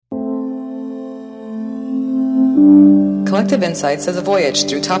Collective Insights is a voyage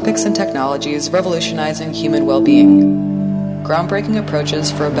through topics and technologies revolutionizing human well-being. Groundbreaking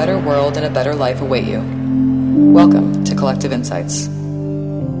approaches for a better world and a better life await you. Welcome to Collective Insights.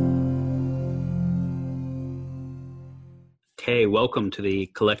 Okay, welcome to the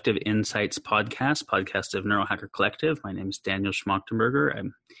Collective Insights podcast of Neurohacker Collective. My name is Daniel Schmachtenberger.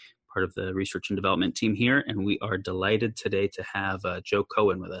 I'm part of the research and development team here, and we are delighted today to have Joe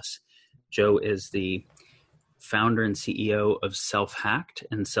Cohen with us. Joe is the founder and CEO of Self-Hacked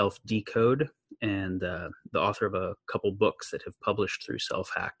and Self-Decode, and the author of a couple books that have published through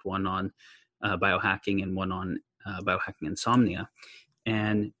Self-Hacked, one on biohacking and one on biohacking insomnia.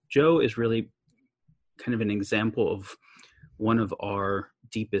 And Joe is really kind of an example of one of our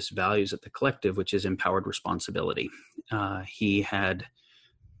deepest values at the collective, which is empowered responsibility. He had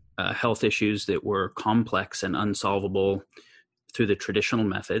health issues that were complex and unsolvable through the traditional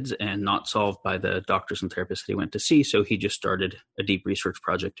methods and not solved by the doctors and therapists that he went to see. So he just started a deep research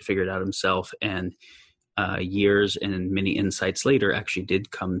project to figure it out himself. And years and many insights later actually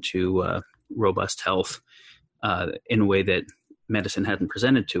did come to robust health in a way that medicine hadn't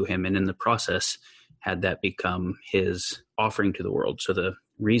presented to him. And in the process, had that become his offering to the world. So the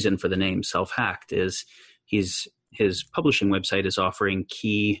reason for the name Self-Hacked is his publishing website is offering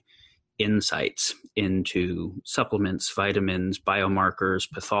key insights into supplements, vitamins, biomarkers,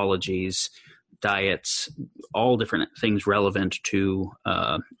 pathologies, diets, all different things relevant to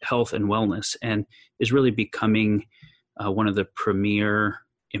health and wellness, and is really becoming one of the premier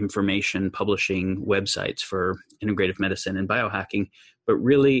information publishing websites for integrative medicine and biohacking, but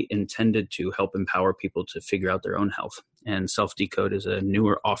really intended to help empower people to figure out their own health. And Self-Decode is a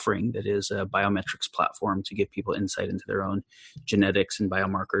newer offering that is a biometrics platform to give people insight into their own genetics and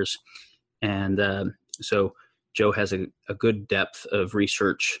biomarkers. And so Joe has a good depth of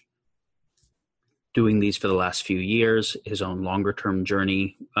research doing these for the last few years, his own longer-term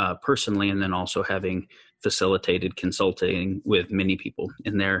journey personally, and then also having facilitated consulting with many people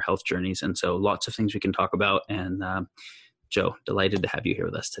in their health journeys. And so lots of things we can talk about. And Joe, delighted to have you here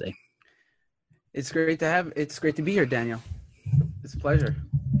with us today. It's great to be here, Daniel. It's a pleasure.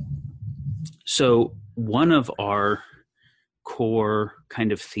 So one of our core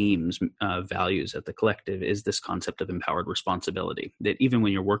kind of themes, values at the collective is this concept of empowered responsibility, that even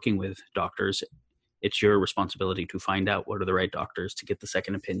when you're working with doctors, it's your responsibility to find out what are the right doctors, to get the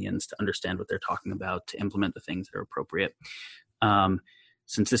second opinions, to understand what they're talking about, to implement the things that are appropriate.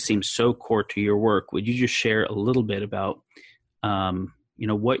 Since this seems so core to your work, would you just share a little bit about,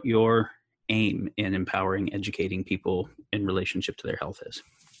 what your aim in empowering, educating people in relationship to their health is?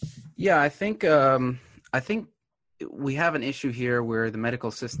 Yeah, I think we have an issue here where the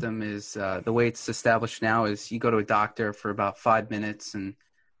medical system is, the way it's established now is you go to a doctor for about 5 minutes. And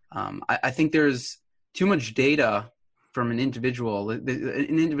I think there's too much data from an individual. An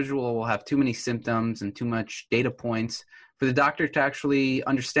individual will have too many symptoms and too much data points for the doctor to actually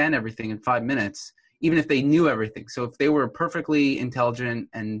understand everything in 5 minutes, even if they knew everything. So if they were a perfectly intelligent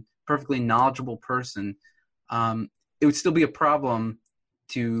and perfectly knowledgeable person, it would still be a problem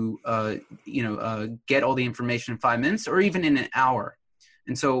to get all the information in 5 minutes or even in an hour.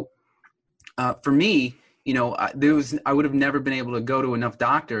 And so for me, I would have never been able to go to enough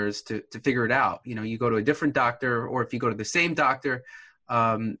doctors to figure it out. You go to a different doctor, or if you go to the same doctor,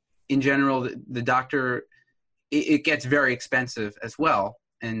 in general, the doctor, it gets very expensive as well.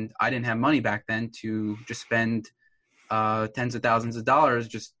 And I didn't have money back then to just spend tens of thousands of dollars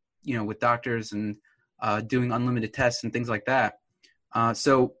just, with doctors and doing unlimited tests and things like that.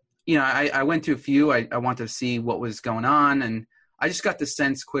 So I went to a few. I wanted to see what was going on. And I just got the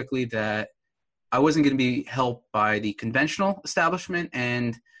sense quickly that I wasn't going to be helped by the conventional establishment,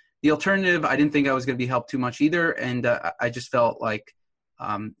 and the alternative, I didn't think I was going to be helped too much either. And I just felt like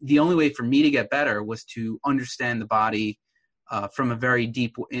the only way for me to get better was to understand the body from a very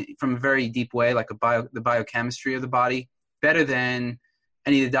deep way, like the biochemistry of the body, better than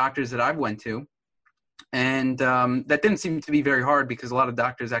any of the doctors that I've went to. And that didn't seem to be very hard because a lot of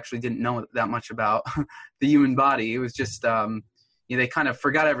doctors actually didn't know that much about the human body. It was just, they kind of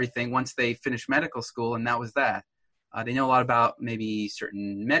forgot everything once they finished medical school, and that was that. They know a lot about maybe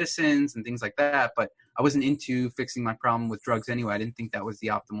certain medicines and things like that, but I wasn't into fixing my problem with drugs anyway. I didn't think that was the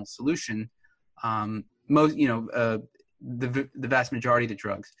optimal solution. The vast majority of the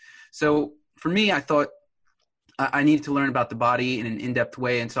drugs. So for me, I thought I needed to learn about the body in an in-depth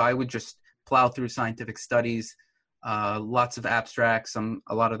way, and so I would just plow through scientific studies, lots of abstracts,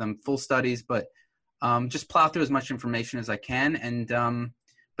 a lot of them full studies, but just plow through as much information as I can. And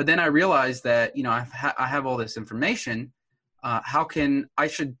but then I realized that I have all this information, how can I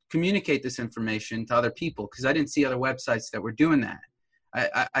should communicate this information to other people, because I didn't see other websites that were doing that.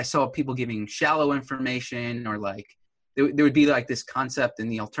 I saw people giving shallow information, or like there would be like this concept in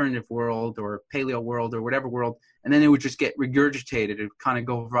the alternative world or paleo world or whatever world, and then it would just get regurgitated. It would kind of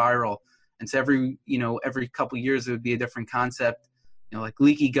go viral. And so every couple of years, it would be a different concept, like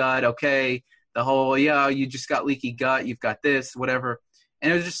leaky gut. Okay. The whole, you just got leaky gut. You've got this, whatever.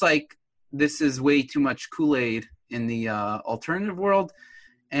 And it was just like, this is way too much Kool-Aid in the alternative world.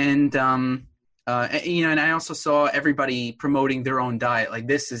 And, and I also saw everybody promoting their own diet. Like,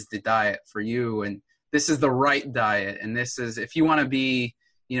 this is the diet for you, and this is the right diet. And this is, if you want to be,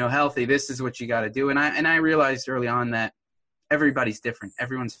 healthy, this is what you got to do. And I realized early on that everybody's different.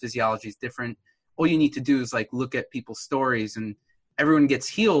 Everyone's physiology is different. All you need to do is like look at people's stories, and everyone gets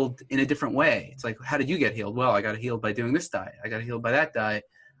healed in a different way. It's like, how did you get healed? Well, I got healed by doing this diet. I got healed by that diet.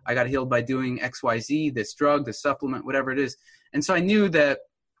 I got healed by doing XYZ, this drug, this supplement, whatever it is. And so I knew that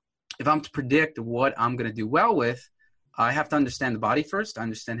if I'm to predict what I'm going to do well with, I have to understand the body first. I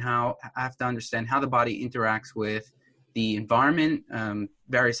have to understand how the body interacts with the environment,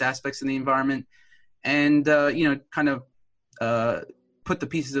 various aspects of the environment, and, kind of put the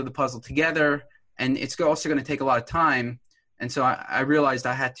pieces of the puzzle together. And it's also going to take a lot of time. And so I realized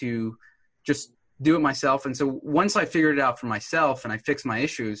I had to just do it myself. And so once I figured it out for myself and I fixed my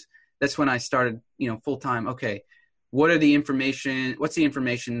issues, that's when I started, full time. Okay, what's the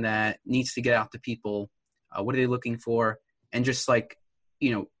information that needs to get out to people? What are they looking for? And just like,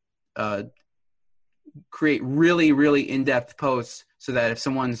 create really, really in-depth posts so that if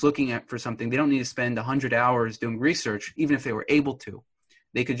someone's looking for something, they don't need to spend 100 hours doing research, even if they were able to.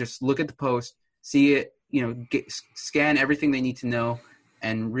 They could just look at the post, see it, scan everything they need to know,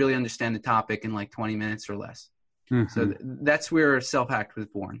 and really understand the topic in like 20 minutes or less. Mm-hmm. So that's where Self-Hacked was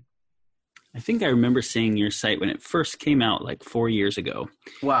born. I think I remember seeing your site when it first came out like 4 years ago.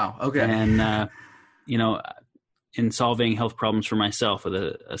 Wow. Okay. And, in solving health problems for myself with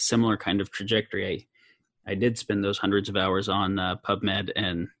a similar kind of trajectory, I did spend those hundreds of hours on PubMed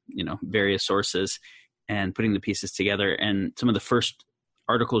and, various sources and putting the pieces together. And some of the first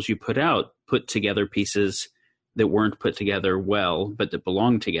articles you put together pieces that weren't put together well, but that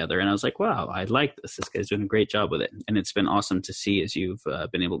belonged together. And I was like, wow, I like this. This guy's doing a great job with it. And it's been awesome to see as you've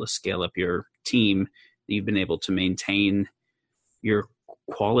been able to scale up your team, that you've been able to maintain your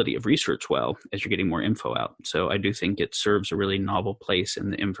quality of research well as you're getting more info out. So I do think it serves a really novel place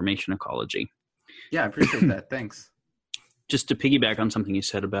in the information ecology. Yeah, I appreciate that. Thanks. Just to piggyback on something you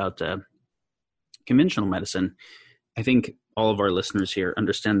said about conventional medicine, I think all of our listeners here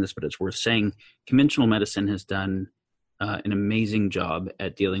understand this, but it's worth saying. Conventional medicine has done an amazing job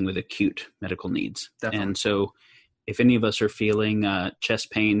at dealing with acute medical needs. Definitely. And so if any of us are feeling chest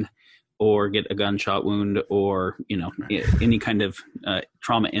pain or get a gunshot wound or, any kind of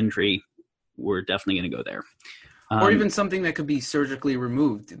trauma injury, we're definitely going to go there. Or even something that could be surgically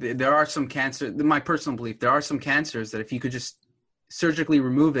removed. There are some my personal belief, there are some cancers that if you could just surgically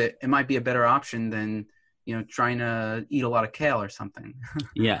remove it, it might be a better option than, trying to eat a lot of kale or something.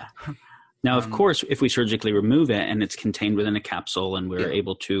 Yeah. Now, of course, if we surgically remove it and it's contained within a capsule and we're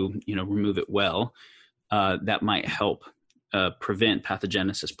able to, remove it well, that might help prevent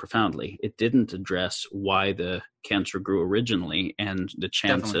pathogenesis profoundly. It didn't address why the cancer grew originally and the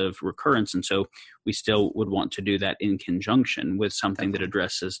chance of recurrence. And so we still would want to do that in conjunction with something that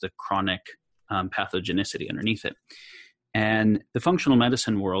addresses the chronic pathogenicity underneath it. And the functional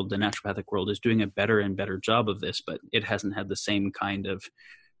medicine world, the naturopathic world, is doing a better and better job of this, but it hasn't had the same kind of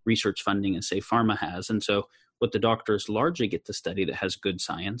research funding as, say, pharma has. And so what the doctors largely get to study that has good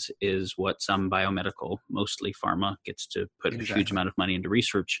science is what some biomedical, mostly pharma, gets to put a huge amount of money into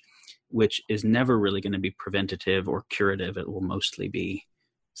research, which is never really going to be preventative or curative. It will mostly be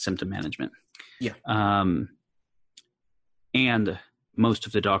symptom management. Yeah. And most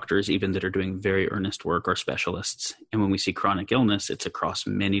of the doctors, even that are doing very earnest work, are specialists. And when we see chronic illness, it's across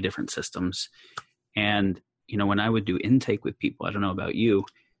many different systems. And, when I would do intake with people, I don't know about you,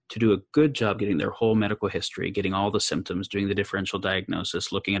 to do a good job getting their whole medical history, getting all the symptoms, doing the differential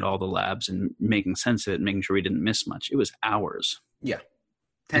diagnosis, looking at all the labs and making sense of it, making sure we didn't miss much. It was hours. Yeah.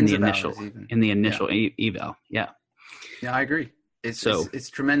 In the initial eval. Yeah. Yeah, I agree. It's a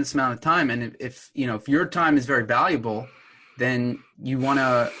tremendous amount of time. And if your time is very valuable, then you want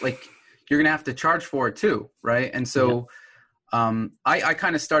to, you're going to have to charge for it too. Right. And so, I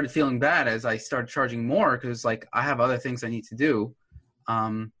kind of started feeling bad as I started charging more because I have other things I need to do.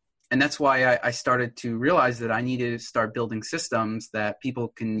 And that's why I started to realize that I needed to start building systems that people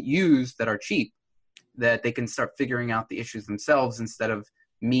can use that are cheap, that they can start figuring out the issues themselves instead of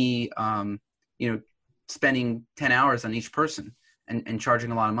me, spending 10 hours on each person and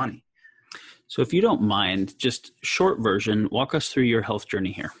charging a lot of money. So if you don't mind, just short version, walk us through your health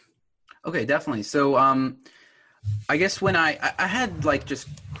journey here. Okay, definitely. So I guess when I had like just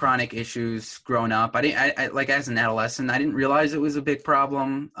chronic issues growing up, I like as an adolescent, I didn't realize it was a big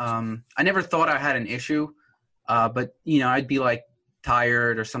problem. I never thought I had an issue, but I'd be like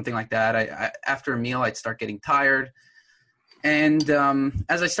tired or something like that. I after a meal, I'd start getting tired. And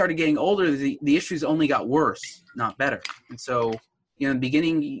as I started getting older, the issues only got worse, not better. And so, in the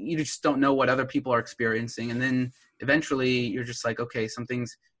beginning, you just don't know what other people are experiencing. And then eventually you're just like, okay,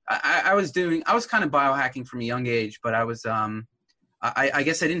 something's, I was kind of biohacking from a young age, but I was, I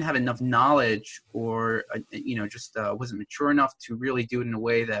guess I didn't have enough knowledge or, just wasn't mature enough to really do it in a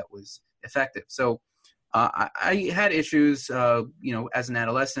way that was effective. So I had issues, as an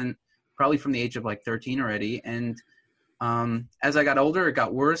adolescent, probably from the age of like 13 already. And as I got older, it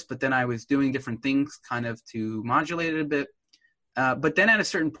got worse, but then I was doing different things kind of to modulate it a bit. But then at a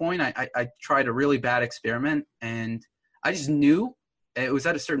certain point, I tried a really bad experiment, and I just knew it was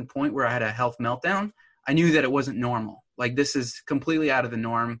at a certain point where I had a health meltdown. I knew that it wasn't normal. Like, this is completely out of the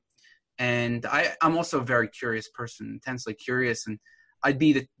norm. And I'm also a very curious person, intensely curious. And I'd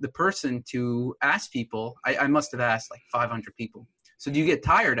be the person to ask people. I must have asked like 500 people. So do you get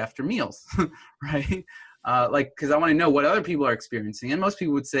tired after meals? Right? Because I want to know what other people are experiencing. And most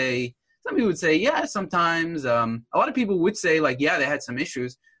people would say, some people would say, yeah, sometimes. A lot of people would say, like, yeah, they had some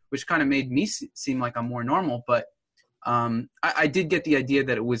issues, which kind of made me seem like I'm more normal. But I did get the idea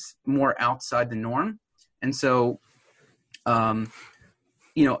that it was more outside the norm. And so, after,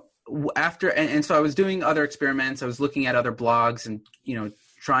 and so I was doing other experiments. I was looking at other blogs and,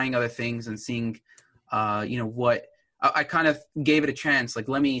 trying other things and seeing, what I kind of gave it a chance. Like,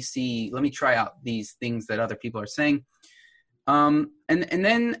 let me try out these things that other people are saying. And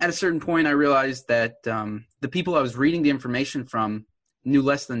then at a certain point, I realized that the people I was reading the information from knew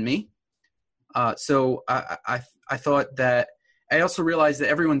less than me. So I thought that I also realized that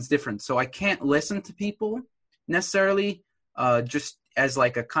everyone's different. So I can't listen to people necessarily just as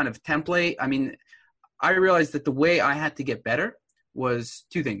like a kind of template. I mean, I realized that the way I had to get better was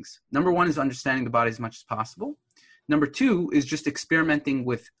two things. Number one is understanding the body as much as possible. Number two is just experimenting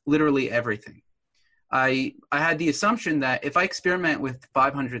with literally everything. I had the assumption that if I experiment with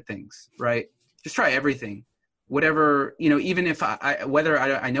 500 things, right, just try everything, whatever, even if whether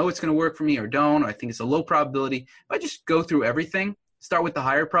I know it's going to work for me or don't, or I think it's a low probability, if I just go through everything, start with the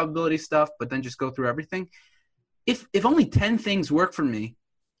higher probability stuff, but then just go through everything. If only 10 things work for me,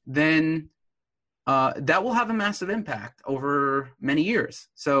 then that will have a massive impact over many years.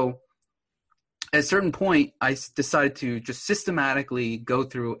 So at a certain point, I decided to just systematically go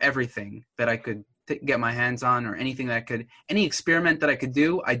through everything that I could get my hands on, or anything that any experiment that I could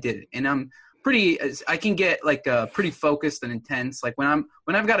do, I did it. And I can get like pretty focused and intense. Like when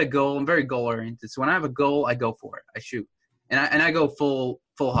I've got a goal, I'm very goal oriented. So when I have a goal, I go for it. I shoot, and I go full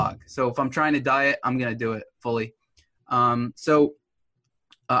hog. So if I'm trying to diet, I'm going to do it fully. So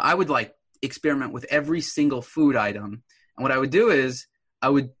I would like experiment with every single food item. And what I would do is I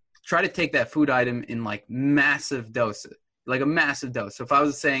would try to take that food item in like massive doses. Like a massive dose. So if I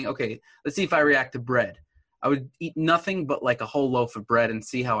was saying, okay, let's see if I react to bread, I would eat nothing but like a whole loaf of bread and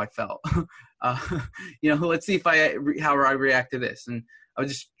see how I felt. Let's see how I react to this. And I would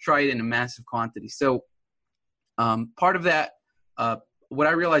just try it in a massive quantity. So part of that, what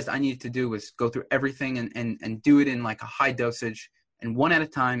I realized I needed to do was go through everything and do it in like a high dosage and one at a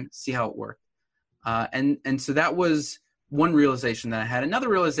time, see how it worked. And so that was one realization that I had. Another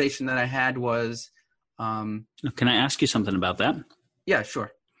realization that I had was, can I ask you something about that? Yeah,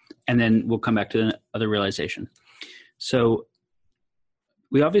 sure. And then we'll come back to the other realization. So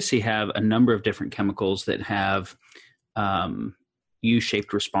we obviously have a number of different chemicals that have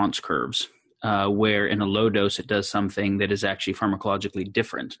U-shaped response curves, where in a low dose it does something that is actually pharmacologically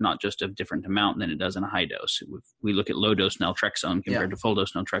different, not just of different amount than it does in a high dose. If we look at low dose naltrexone compared to full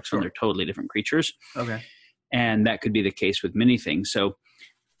dose naltrexone, sure, they're totally different creatures. Okay. And that could be the case with many things. So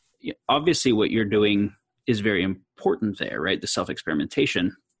obviously what you're doing is very important there, right? The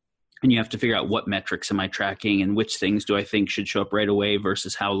self-experimentation. And you have to figure out what metrics am I tracking and which things do I think should show up right away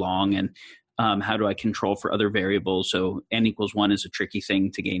versus how long, and how do I control for other variables. So N=1 is a tricky thing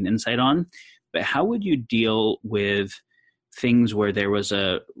to gain insight on. But how would you deal with things where there was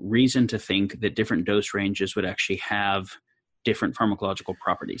a reason to think that different dose ranges would actually have different pharmacological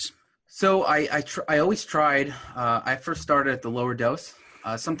properties? So I always tried. I first started at the lower dose.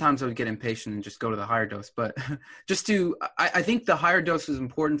 Sometimes I would get impatient and just go to the higher dose. But I think the higher dose is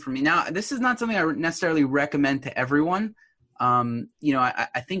important for me. Now, this is not something I necessarily recommend to everyone.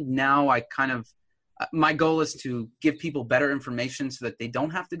 I think now I kind of my goal is to give people better information so that they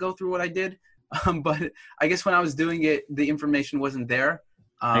don't have to go through what I did. But I guess when I was doing it, the information wasn't there.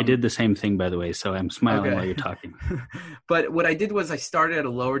 I did the same thing, by the way, so I'm smiling while you're talking. But what I did was I started at a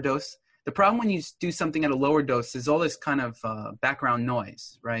lower dose. The problem when you do something at a lower dose is all this kind of background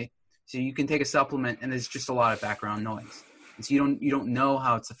noise, right? So you can take a supplement and there's just a lot of background noise. And so you don't know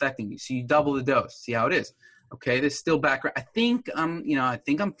how it's affecting you. So you double the dose, see how it is. Okay, there's still background. I think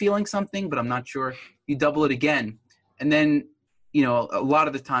I'm feeling something, but I'm not sure. You double it again. And then, a lot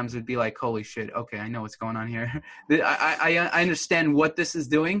of the times it'd be like, holy shit, okay, I know what's going on here. I understand what this is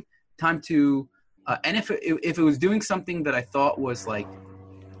doing. Time to, and if it was doing something that I thought was like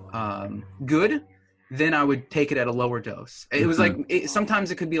good, then I would take it at a lower dose. It was like,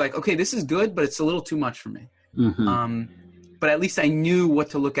 sometimes it could be like, okay, this is good, but it's a little too much for me. But at least I knew what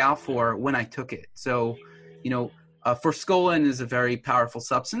to look out for when I took it. So, forskolin is a very powerful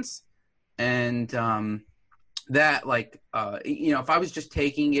substance. And, that if I was just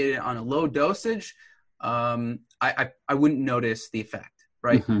taking it on a low dosage, I wouldn't notice the effect,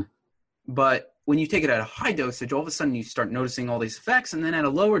 right? But when you take it at a high dosage, all of a sudden you start noticing all these effects, and then at a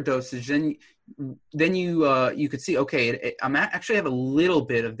lower dosage, then you could see, okay, I'm actually have a little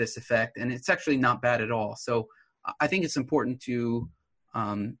bit of this effect, and it's actually not bad at all. So I think it's important to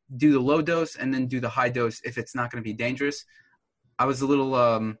do the low dose and then do the high dose if it's not going to be dangerous. I was a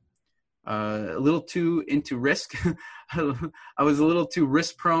little too into risk. I was a little too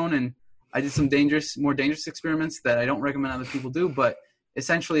risk prone, and I did some more dangerous experiments that I don't recommend other people do. But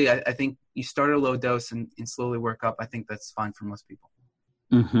essentially, I think you start at a low dose and slowly work up. I think that's fine for most people.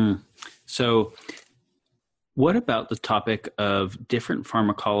 So what about the topic of different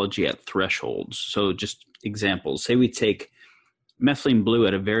pharmacology at thresholds? So just examples, say we take methylene blue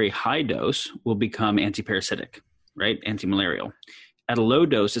at a very high dose will become antiparasitic, right? Antimalarial. At a low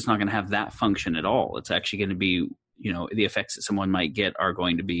dose, it's not going to have that function at all. It's actually going to be, the effects that someone might get are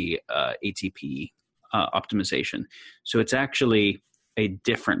going to be ATP optimization. So it's actually a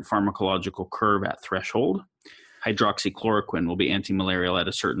different pharmacological curve at threshold. Hydroxychloroquine will be antimalarial at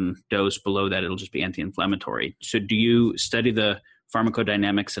a certain dose. Below that, it'll just be anti-inflammatory. So do you study the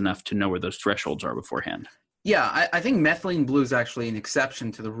pharmacodynamics enough to know where those thresholds are beforehand? Yeah, I think methylene blue is actually an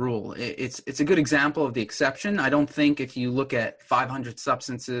exception to the rule. It's a good example of the exception. I don't think if you look at 500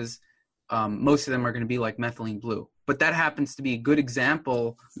 substances, most of them are going to be like methylene blue. But that happens to be a good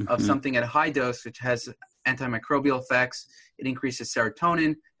example of something at a high dose, which has antimicrobial effects. It increases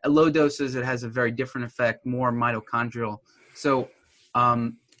serotonin. At low doses, it has a very different effect, more mitochondrial. So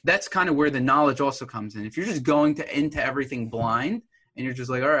that's kind of where the knowledge also comes in. If you're just going into everything blind and you're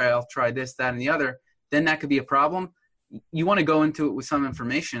just like, all right, I'll try this, that, and the other, then that could be a problem. You want to go into it with some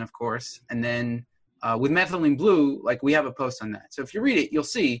information, of course. And then with methylene blue, like we have a post on that. So if you read it, you'll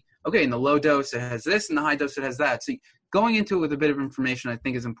see, okay, in the low dose, it has this, and the high dose, it has that. So going into it with a bit of information, I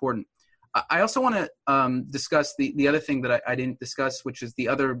think is important. I also want to discuss the other thing that I didn't discuss, which is the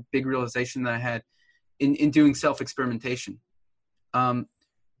other big realization that I had in doing self-experimentation.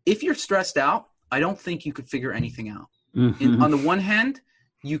 If you're stressed out, I don't think you could figure anything out. On the one hand,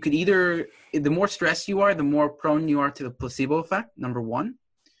 you could either, the more stressed you are, the more prone you are to the placebo effect, number one.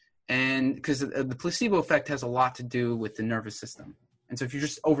 And because the placebo effect has a lot to do with the nervous system. And so if you're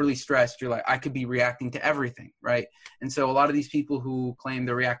just overly stressed, you're like, I could be reacting to everything, right? And so a lot of these people who claim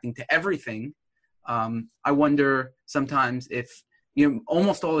they're reacting to everything, I wonder sometimes if,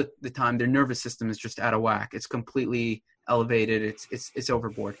 almost all the time, their nervous system is just out of whack. It's completely elevated. It's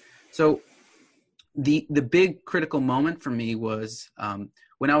overboard. So the big critical moment for me was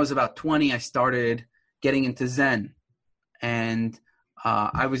when I was about 20, I started getting into Zen, and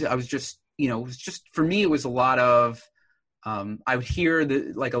I was just, it was just, for me, it was a lot of, I would hear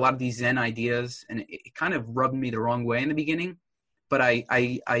a lot of these Zen ideas, and it kind of rubbed me the wrong way in the beginning, but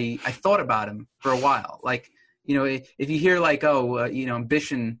I thought about them for a while. Like, if you hear like,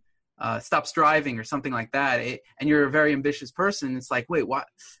 ambition stop striving or something like that, and you're a very ambitious person, it's like, wait, what?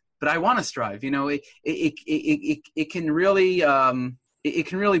 But I want to strive. It can really it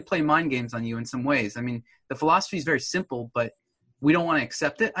can really play mind games on you in some ways. I mean, the philosophy is very simple, but we don't want to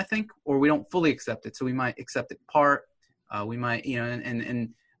accept it, I think, or we don't fully accept it. So we might accept it part. We might,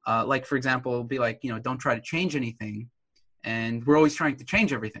 like, for example, it'll be like, don't try to change anything. And we're always trying to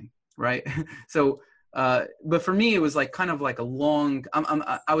change everything, right? So, but for me, it was like kind of like a long,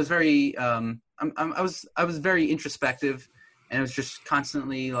 I was very introspective, and I was just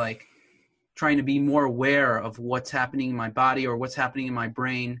constantly like trying to be more aware of what's happening in my body or what's happening in my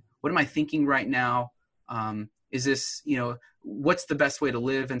brain. What am I thinking right now? Is this, what's the best way to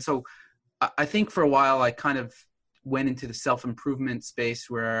live? And so I think for a while I kind of went into the self-improvement space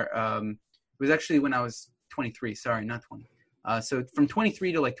where was actually when I was 23. Sorry, not 20. So from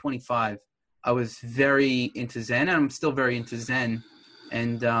 23 to like 25, I was very into Zen, and I'm still very into Zen.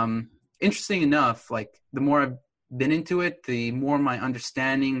 And interesting enough, like the more I've been into it, the more my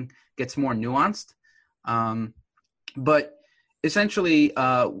understanding gets more nuanced. But essentially,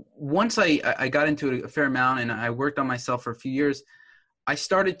 once I got into it a fair amount and I worked on myself for a few years, I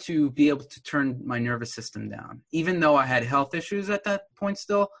started to be able to turn my nervous system down. Even though I had health issues at that point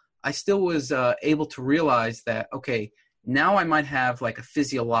still, I still was able to realize that, okay, now I might have like a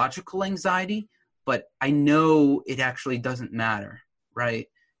physiological anxiety, but I know it actually doesn't matter, right?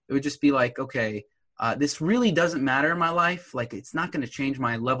 It would just be like, okay, this really doesn't matter in my life. Like, it's not going to change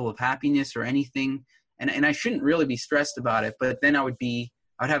my level of happiness or anything. And I shouldn't really be stressed about it. But then I'd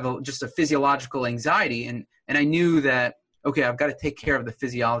have just a physiological anxiety. And I knew that, okay, I've got to take care of the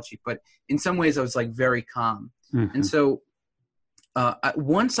physiology. But in some ways I was like very calm. Mm-hmm. And so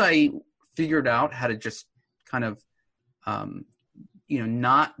once I figured out how to just kind of,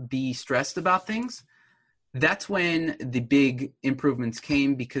 not be stressed about things, that's when the big improvements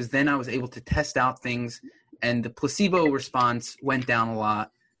came, because then I was able to test out things and the placebo response went down a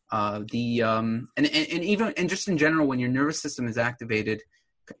lot. And just in general, when your nervous system is activated,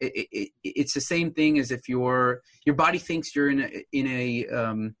 it's the same thing as if your body thinks you're in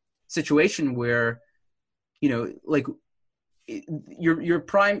a situation where, like your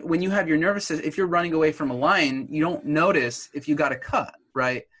prime, when you have your nervous system, if you're running away from a lion, you don't notice if you got a cut,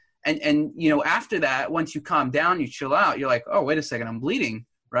 right? And after that, once you calm down, you chill out, you're like, oh, wait a second, I'm bleeding,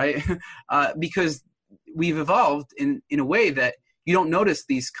 right? Because we've evolved in a way that you don't notice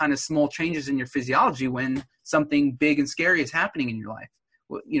these kind of small changes in your physiology when something big and scary is happening in your life,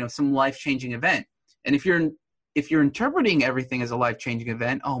 some life-changing event. And if you're interpreting everything as a life-changing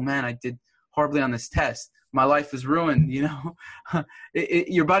event, oh man, I did horribly on this test, my life is ruined,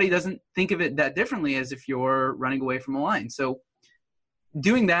 your body doesn't think of it that differently as if you're running away from a lion. So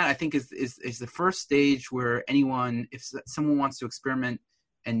doing that, I think, is the first stage where if someone wants to experiment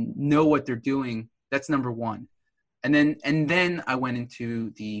and know what they're doing, that's number one. And then I went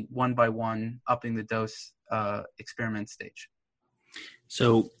into the 1-by-1 upping the dose experiment stage.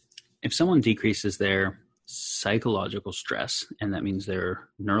 So if someone decreases their psychological stress, and that means their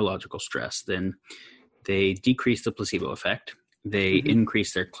neurological stress, then they decrease the placebo effect. They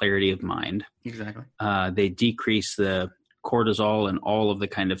increase their clarity of mind. Exactly. They decrease the cortisol and all of the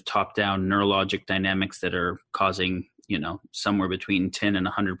kind of top-down neurologic dynamics that are causing, somewhere between 10 and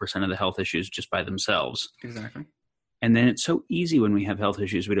 100% of the health issues just by themselves. Exactly. And then it's so easy when we have health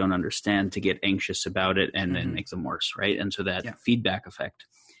issues we don't understand to get anxious about it and then make them worse, right? And so that feedback effect.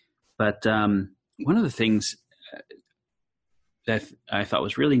 But one of the things that I thought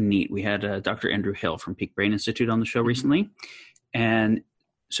was really neat, we had Dr. Andrew Hill from Peak Brain Institute on the show recently. And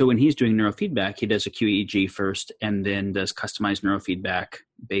so when he's doing neurofeedback, he does a QEEG first and then does customized neurofeedback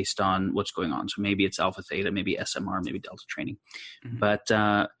based on what's going on. So maybe it's alpha theta, maybe SMR, maybe delta training. But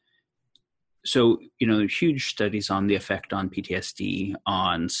so, huge studies on the effect on PTSD,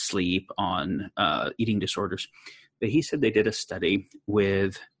 on sleep, on eating disorders. But he said they did a study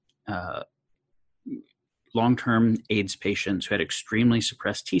with long-term AIDS patients who had extremely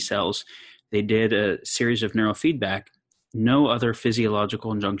suppressed T cells. They did a series of neurofeedback, no other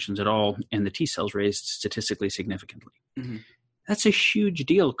physiological injunctions at all, and the T cells raised statistically significantly. That's a huge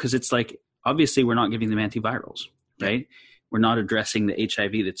deal, because it's like, obviously we're not giving them antivirals, right? We're not addressing the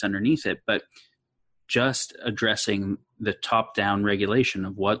HIV that's underneath it, but just addressing the top-down regulation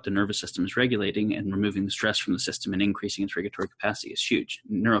of what the nervous system is regulating and removing the stress from the system and increasing its regulatory capacity is huge.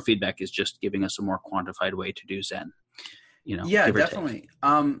 Neurofeedback is just giving us a more quantified way to do Zen. Yeah, definitely.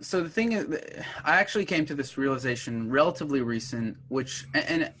 So the thing is, I actually came to this realization relatively recent,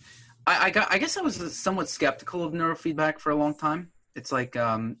 and I guess I was somewhat skeptical of neurofeedback for a long time. It's like,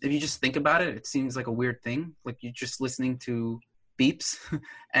 if you just think about it, it seems like a weird thing. Like you're just listening to beeps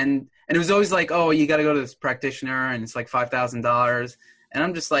and it was always like, oh, you got to go to this practitioner and it's like $5,000. And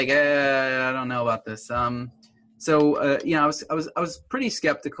I'm just like, I don't know about this. I was pretty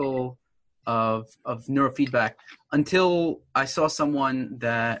skeptical of neurofeedback until I saw someone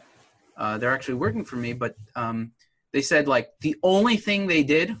that they're actually working for me, but they said like the only thing they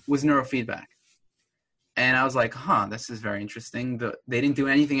did was neurofeedback. And I was like, this is very interesting. They didn't do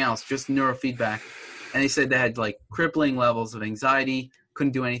anything else, just neurofeedback. And they said they had like crippling levels of anxiety,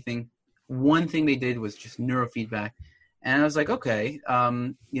 couldn't do anything. One thing they did was just neurofeedback. And I was like, okay,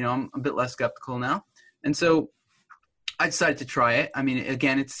 I'm a bit less skeptical now. And so I decided to try it. I mean,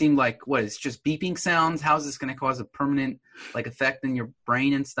 again, it seemed like, it's just beeping sounds? How is this going to cause a permanent like effect in your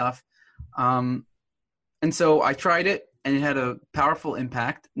brain and stuff? And so I tried it. and it had a powerful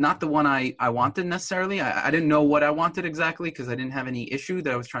impact. Not the one I wanted necessarily. I didn't know what I wanted exactly because I didn't have any issue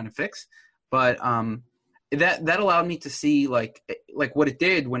that I was trying to fix. But that allowed me to see like what it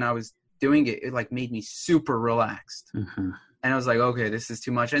did when I was doing it. It like made me super relaxed. Mm-hmm. And I was like, okay, this is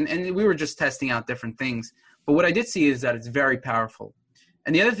too much. And we were just testing out different things. But what I did see is that it's very powerful.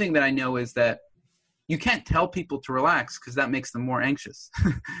 And the other thing that I know is that you can't tell people to relax because that makes them more anxious.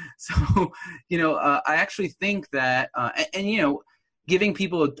 So, I actually think that, giving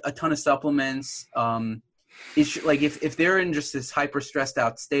people a ton of supplements, like if they're in just this hyper stressed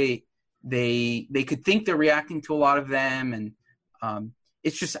out state, they could think they're reacting to a lot of them. And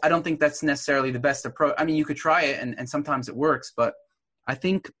it's just, I don't think that's necessarily the best approach. I mean, you could try it and sometimes it works, but I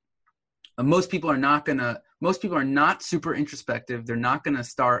think most people are not super introspective. They're not going to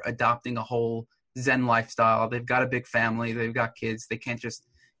start adopting a whole Zen lifestyle. They've got a big family. They've got kids. They can't just,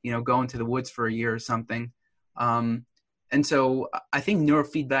 go into the woods for a year or something. And so I think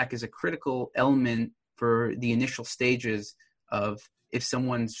neurofeedback is a critical element for the initial stages of if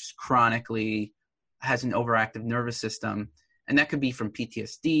someone's chronically has an overactive nervous system. And that could be from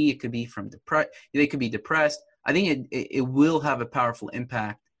PTSD. It could be from they could be depressed. I think it will have a powerful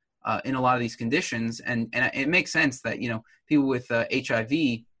impact in a lot of these conditions. And it makes sense that, people with HIV,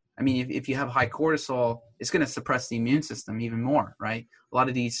 I mean, if you have high cortisol, it's going to suppress the immune system even more, right? A lot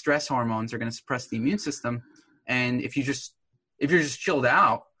of these stress hormones are going to suppress the immune system. And if you're just chilled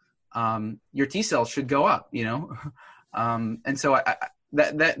out, your T cells should go up, and so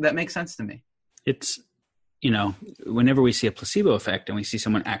that makes sense to me. It's, whenever we see a placebo effect and we see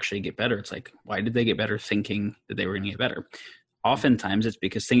someone actually get better, it's like, why did they get better thinking that they were going to get better? Oftentimes it's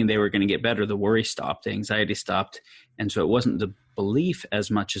because thinking they were going to get better, the worry stopped, the anxiety stopped. And so it wasn't the belief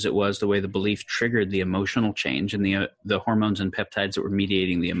as much as it was the way the belief triggered the emotional change and the hormones and peptides that were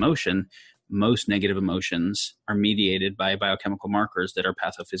mediating the emotion. Most negative emotions are mediated by biochemical markers that are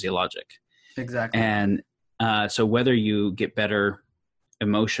pathophysiologic. Exactly. And so whether you get better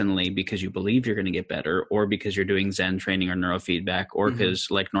emotionally because you believe you're going to get better, or because you're doing Zen training or neurofeedback, or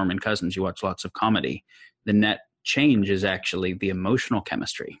because like Norman Cousins, you watch lots of comedy, the net change is actually the emotional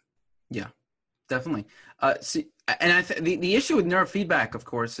chemistry. Yeah, definitely. And the issue with neurofeedback, of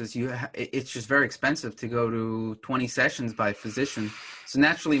course, is it's just very expensive to go to 20 sessions by a physician. So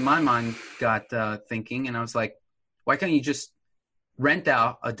naturally, my mind got thinking, and I was like, why can't you just rent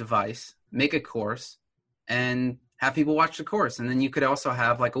out a device, make a course, and have people watch the course? And then you could also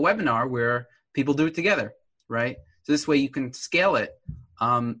have like a webinar where people do it together, right? So this way you can scale it.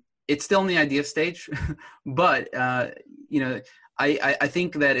 It's still in the idea stage, but I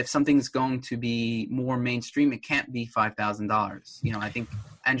think that if something's going to be more mainstream, it can't be $5,000. I think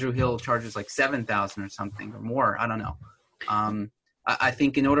Andrew Hill charges like $7,000 or something or more. I don't know. I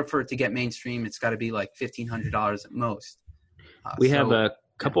think in order for it to get mainstream, it's got to be like $1,500 at most. We have a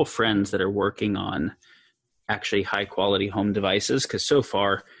couple friends that are working on actually high quality home devices, because so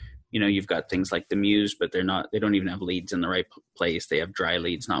far, you've got things like the Muse, but they don't even have leads in the right place. They have dry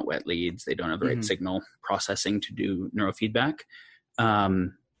leads, not wet leads. They don't have the right signal processing to do neurofeedback.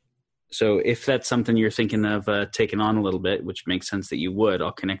 So if that's something you're thinking of taking on a little bit, which makes sense that you would,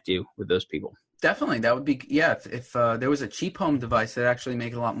 I'll connect you with those people. Definitely. That would be, yeah. If there was a cheap home device, that actually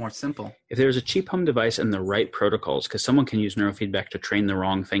make it a lot more simple. If there's a cheap home device and the right protocols, because someone can use neurofeedback to train the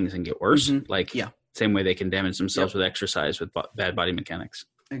wrong things and get worse. Same way they can damage themselves with exercise, with bad body mechanics.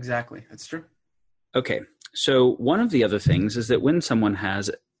 Exactly. That's true. Okay. So one of the other things is that when someone has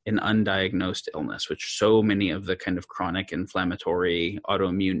an undiagnosed illness, which so many of the kind of chronic inflammatory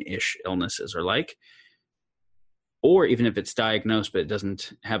autoimmune-ish illnesses are like, or even if it's diagnosed but it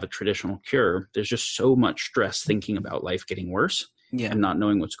doesn't have a traditional cure, there's just so much stress thinking about life getting worse and not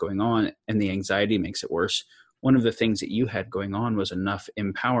knowing what's going on, and the anxiety makes it worse. One of the things that you had going on was enough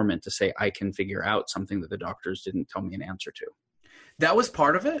empowerment to say, I can figure out something that the doctors didn't tell me an answer to. That was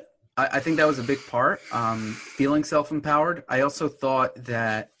part of it. I think that was a big part, feeling self-empowered. I also thought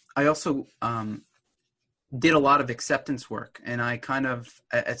that I also did a lot of acceptance work, and I kind of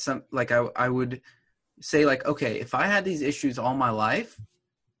I would say like, okay, if I had these issues all my life,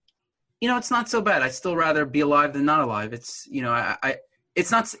 it's not so bad. I'd still rather be alive than not alive. It's,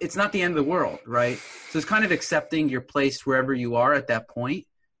 it's not the end of the world, right? So it's kind of accepting your place wherever you are at that point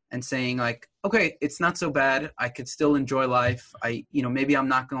and saying like, okay, it's not so bad. I could still enjoy life. Maybe I'm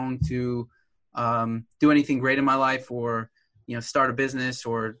not going to do anything great in my life, or, start a business,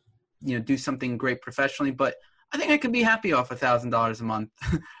 or, do something great professionally, but I think I could be happy off $1,000 a month.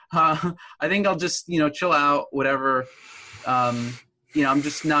 I think I'll just, chill out, whatever. I'm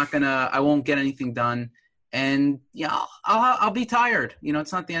just not I won't get anything done. And I'll be tired.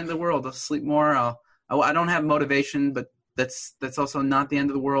 It's not the end of the world. I'll sleep more. I'll I don't have motivation, but that's also not the end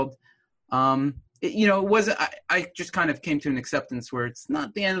of the world. It wasn't. I just kind of came to an acceptance where it's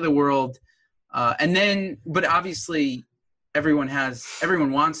not the end of the world. But obviously,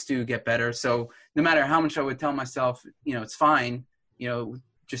 everyone wants to get better. So no matter how much I would tell myself, it's fine,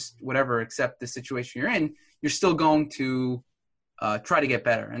 just whatever, accept the situation you're in, you're still going to try to get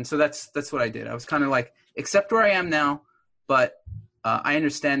better. And so that's what I did. I was kind of like, accept where I am now, but I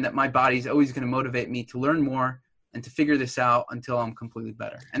understand that my body's always going to motivate me to learn more and to figure this out until I'm completely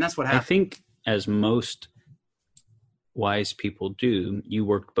better. And that's what happened. I think as most wise people do, you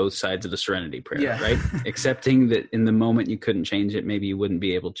worked both sides of the serenity prayer, right? Accepting that in the moment you couldn't change it, maybe you wouldn't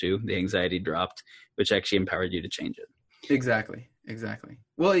be able to. The anxiety dropped, which actually empowered you to change it. Exactly.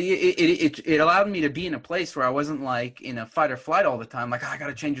 Well, it allowed me to be in a place where I wasn't like in a fight or flight all the time. Like, I got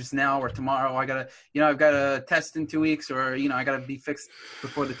to change this now or tomorrow. I've got a test in 2 weeks, or, I got to be fixed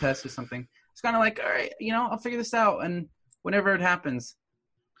before the test or something. It's kind of like, all right, I'll figure this out. And whenever it happens.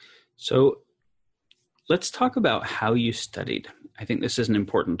 So let's talk about how you studied. I think this is an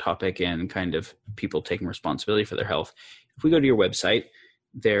important topic in kind of people taking responsibility for their health. If we go to your website,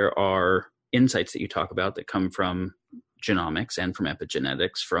 there are insights that you talk about that come from genomics and from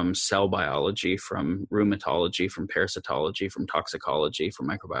epigenetics, from cell biology, from rheumatology, from parasitology, from toxicology, from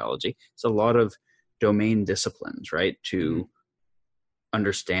microbiology. It's a lot of domain disciplines, right, to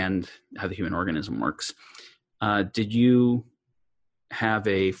understand how the human organism works. Did you have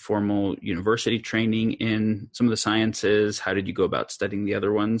a formal university training in some of the sciences? How did you go about studying the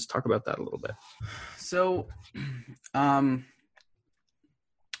other ones? Talk about that a little bit. So,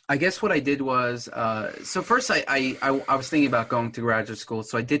 I guess what I did was, so first I was thinking about going to graduate school.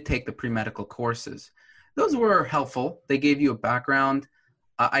 So I did take the pre-medical courses. Those were helpful. They gave you a background.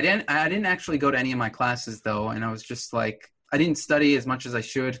 I didn't actually go to any of my classes though. And I was just like, I didn't study as much as I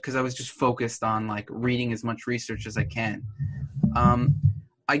should because I was just focused on like reading as much research as I can.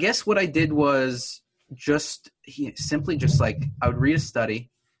 I guess what I did was simply like, I would read a study.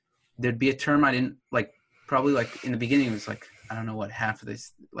 There'd be a term I didn't like, probably like in the beginning, it was like, I don't know what half of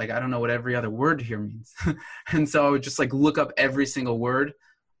this, like, I don't know what every other word here means. And so I would just like look up every single word.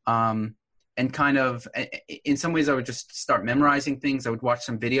 And kind of, in some ways I would just start memorizing things. I would watch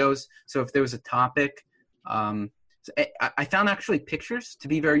some videos. So if there was a topic, I found actually pictures to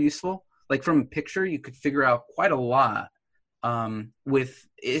be very useful. Like from a picture, you could figure out quite a lot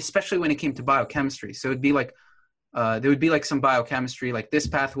especially when it came to biochemistry. So it'd be like, there would be like some biochemistry, like this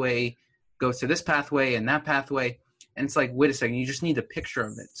pathway goes to this pathway and that pathway. And it's like, wait a second, you just need a picture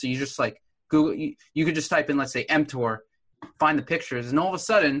of it. So you just like Google, you could just type in, let's say, mTOR, find the pictures. And all of a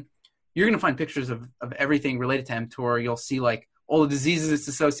sudden you're going to find pictures of everything related to mTOR. You'll see like all the diseases it's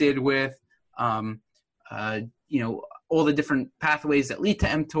associated with, all the different pathways that lead to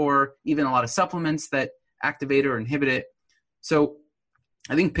mTOR, even a lot of supplements that activate or inhibit it. So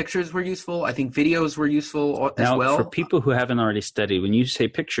I think pictures were useful. I think videos were useful as well. For people who haven't already studied, when you say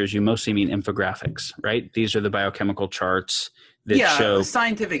pictures, you mostly mean infographics, right? These are the biochemical charts that show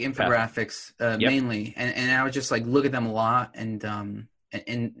scientific infographics mainly. And I would just like look at them a lot, and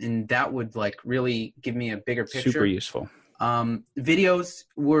that would like really give me a bigger picture. Super useful. Videos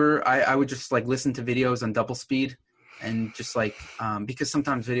were I would just like listen to videos on double speed, and just like because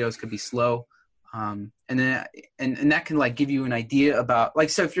sometimes videos could be slow. And that can like give you an idea about, like,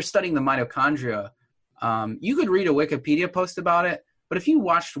 so if you're studying the mitochondria, you could read a Wikipedia post about it, but if you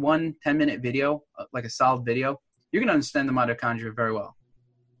watched one 10-minute video, like a solid video, you're going to understand the mitochondria very well.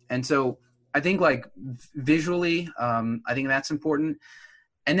 And so I think like visually, I think that's important.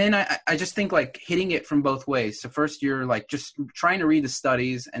 And then I just think like hitting it from both ways. So first you're like just trying to read the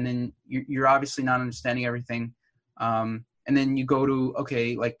studies, and then you're obviously not understanding everything. And then you go to a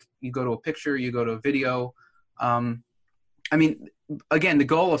picture, you go to a video. I mean, again, the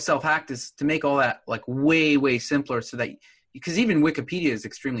goal of Self-Hacked is to make all that like way, way simpler, so that, because even Wikipedia is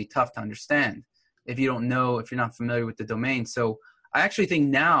extremely tough to understand if you're not familiar with the domain. So I actually think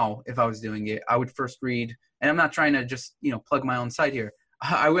now, if I was doing it, I would first read, and I'm not trying to just, plug my own site here.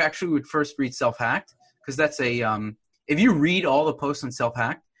 I would first read Self-Hacked, because that's if you read all the posts on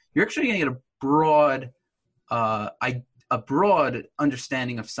Self-Hacked, you're actually going to get a broad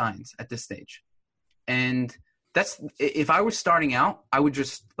understanding of science at this stage. And that's, if I was starting out, I would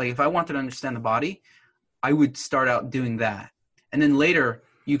just like, if I wanted to understand the body, I would start out doing that. And then later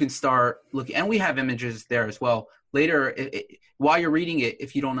you can start looking, and we have images there as well. Later, while you're reading it,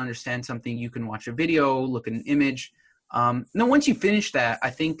 if you don't understand something, you can watch a video, look at an image. Then once you finish that, I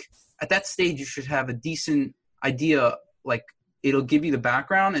think at that stage you should have a decent idea, like it'll give you the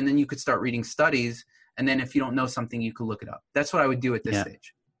background, and then you could start reading studies. And then if you don't know something, you could look it up. That's what I would do at this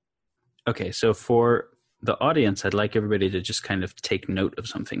stage. Okay. So for the audience, I'd like everybody to just kind of take note of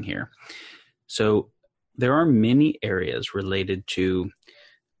something here. So there are many areas related to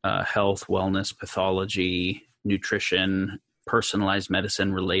health, wellness, pathology, nutrition, personalized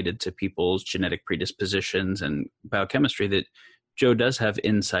medicine related to people's genetic predispositions and biochemistry that Joe does have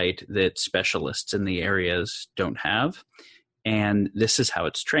insight that specialists in the areas don't have. And this is how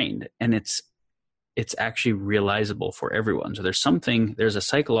it's trained. And it's actually realizable for everyone. So there's a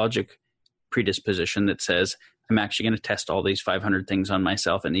psychological predisposition that says, I'm actually going to test all these 500 things on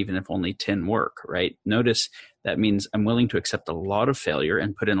myself, and even if only 10 work, right? Notice that means I'm willing to accept a lot of failure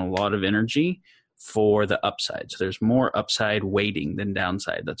and put in a lot of energy for the upside. So there's more upside weighting than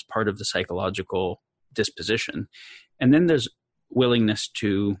downside. That's part of the psychological disposition. And then there's willingness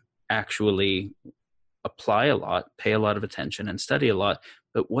to actually apply a lot, pay a lot of attention, and study a lot.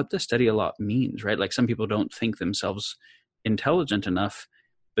 But what does study a lot means, right? Like some people don't think themselves intelligent enough,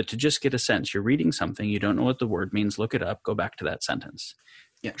 but to just get a sense, you're reading something, you don't know what the word means, look it up, go back to that sentence.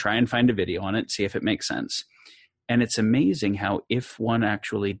 Yeah. Try and find a video on it, see if it makes sense. And it's amazing how if one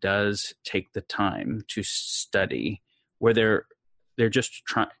actually does take the time to study, where they're just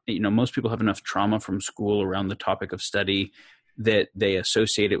trying, most people have enough trauma from school around the topic of study that they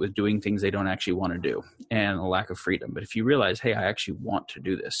associate it with doing things they don't actually want to do and a lack of freedom. But if you realize, hey, I actually want to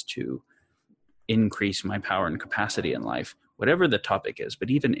do this to increase my power and capacity in life, whatever the topic is, but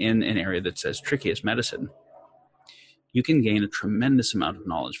even in an area that's as tricky as medicine, you can gain a tremendous amount of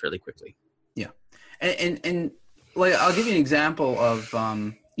knowledge fairly quickly. Yeah. And like, I'll give you an example of,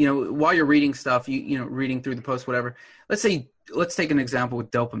 while you're reading stuff, reading through the post, whatever, let's take an example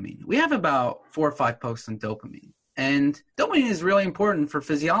with dopamine. We have about 4 or 5 posts on dopamine, and dopamine is really important for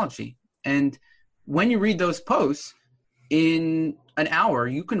physiology. And when you read those posts in an hour,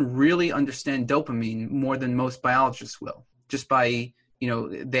 you can really understand dopamine more than most biologists will, just by,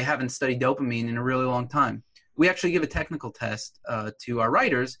 they haven't studied dopamine in a really long time. We actually give a technical test to our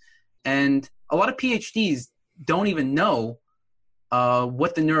writers, and a lot of PhDs don't even know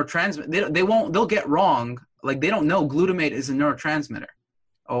what the neurotransmitter, they'll get wrong. Like, they don't know glutamate is a neurotransmitter,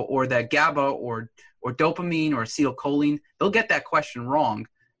 or that GABA or dopamine or acetylcholine. They'll get that question wrong.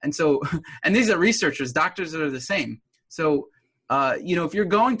 And so, and these are researchers, doctors that are the same. So, if you're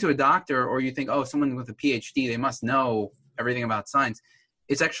going to a doctor or you think, oh, someone with a PhD, they must know everything about science,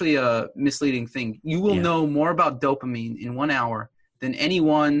 it's actually a misleading thing. You will know more about dopamine in 1 hour than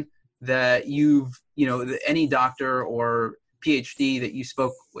anyone that any doctor or PhD that you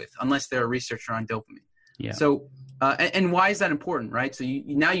spoke with, unless they're a researcher on dopamine. Yeah. So, and why is that important, right? So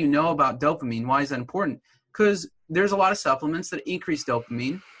now you know about dopamine. Why is that important? Because there's a lot of supplements that increase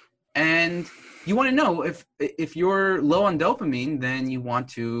dopamine, and you want to know if you're low on dopamine, then you want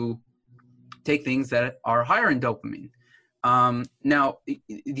to take things that are higher in dopamine. Now,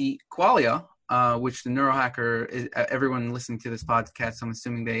 the qualia, which the neurohacker, everyone listening to this podcast, I'm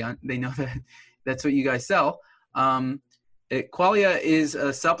assuming they know that that's what you guys sell. Qualia is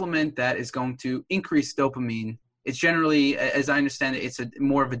a supplement that is going to increase dopamine. It's generally, as I understand it, it's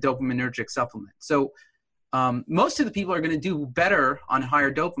more of a dopaminergic supplement. So most of the people are going to do better on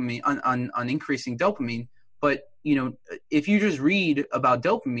higher dopamine, on increasing dopamine. But, if you just read about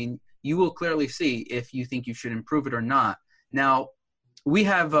dopamine, you will clearly see if you think you should improve it or not. Now, we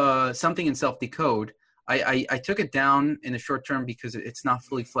have something in Self-Decode. I took it down in the short term because it's not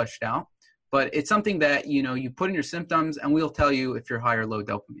fully fleshed out. But it's something that, you put in your symptoms, and we'll tell you if you're high or low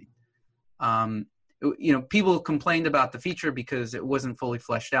dopamine. People complained about the feature because it wasn't fully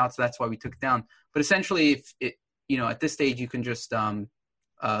fleshed out, so that's why we took it down. But essentially, if it, at this stage, you can just,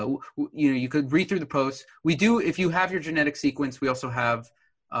 you could read through the posts. We do, if you have your genetic sequence, we also have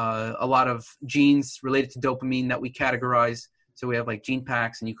a lot of genes related to dopamine that we categorize. So we have like gene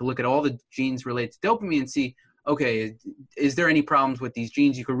packs, and you can look at all the genes related to dopamine and see, okay, is there any problems with these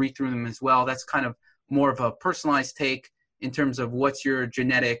genes? You could read through them as well. That's kind of more of a personalized take in terms of what's your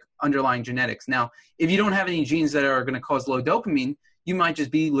underlying genetics. Now, if you don't have any genes that are going to cause low dopamine, you might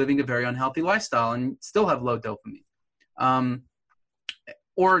just be living a very unhealthy lifestyle and still have low dopamine.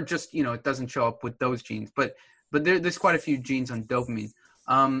 Or just, it doesn't show up with those genes. But there's quite a few genes on dopamine.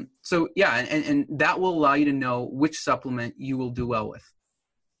 So yeah, and that will allow you to know which supplement you will do well with.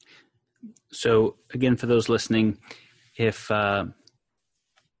 So again, for those listening, if you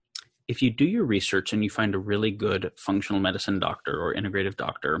do your research and you find a really good functional medicine doctor or integrative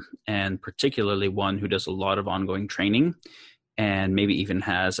doctor, and particularly one who does a lot of ongoing training and maybe even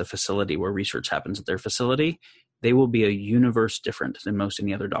has a facility where research happens at their facility, they will be a universe different than most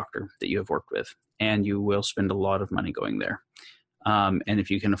any other doctor that you have worked with, and you will spend a lot of money going there. And if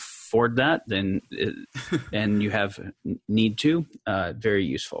you can afford that, then and you have need to, very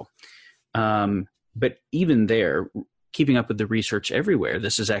useful. But even there, keeping up with the research everywhere,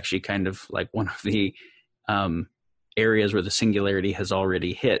 this is actually kind of like one of the areas where the singularity has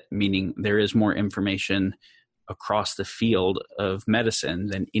already hit, meaning there is more information across the field of medicine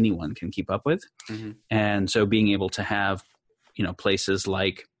than anyone can keep up with. Mm-hmm. And so being able to have, places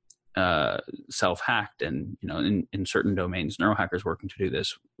like Self-Hacked and, in certain domains, neurohackers working to do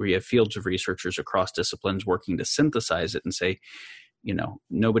this, where you have fields of researchers across disciplines working to synthesize it and say,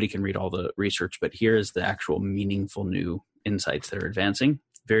 nobody can read all the research, but here is the actual meaningful new insights that are advancing.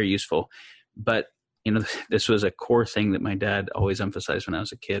 Very useful. But, this was a core thing that my dad always emphasized when I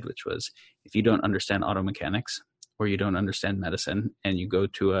was a kid, which was if you don't understand auto mechanics or you don't understand medicine and you go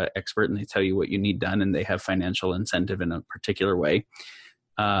to an expert and they tell you what you need done and they have financial incentive in a particular way,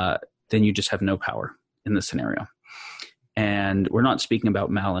 then you just have no power in this scenario. And we're not speaking about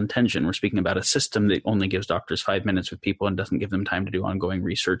malintention. We're speaking about a system that only gives doctors 5 minutes with people and doesn't give them time to do ongoing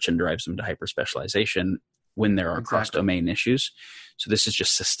research and drives them to hyperspecialization when there are cross-domain issues. So this is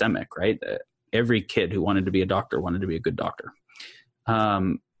just systemic, right? Every kid who wanted to be a doctor wanted to be a good doctor.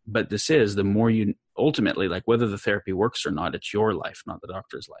 But this is the more you ultimately, like whether the therapy works or not, it's your life, not the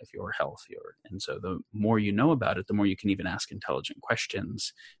doctor's life, your health. And so the more you know about it, the more you can even ask intelligent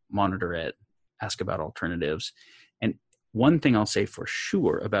questions, monitor it, ask about alternatives. And one thing I'll say for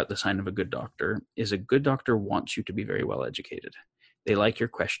sure about the sign of a good doctor is a good doctor wants you to be very well educated. They like your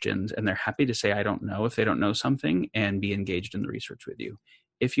questions and they're happy to say, I don't know, if they don't know something, and be engaged in the research with you.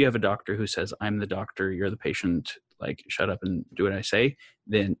 If you have a doctor who says, I'm the doctor, you're the patient, like shut up and do what I say,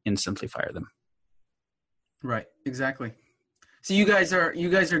 then instantly fire them. Right. Exactly. So you guys are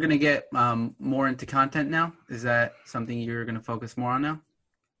going to get more into content now? Is that something you're going to focus more on now?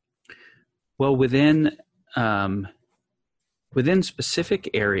 Well, within specific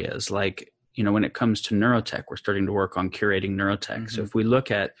areas, like, when it comes to neurotech, we're starting to work on curating neurotech. Mm-hmm. So if we look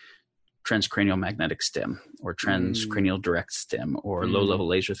at transcranial magnetic stim or transcranial direct stim or low-level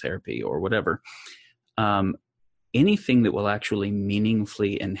laser therapy or whatever, anything that will actually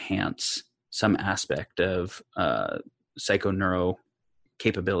meaningfully enhance some aspect of psychoneuro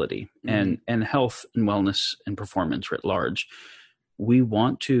capability and health and wellness and performance writ large, we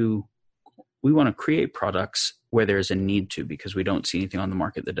want to create products where there's a need to, because we don't see anything on the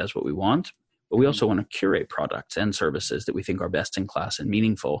market that does what we want. But we also want to curate products and services that we think are best in class and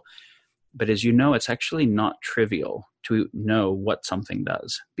meaningful. But as you know, it's actually not trivial to know what something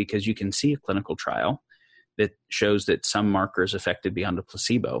does, because you can see a clinical trial that shows that some markers affected beyond a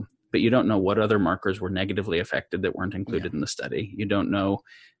placebo, but you don't know what other markers were negatively affected that weren't included in the study. You don't know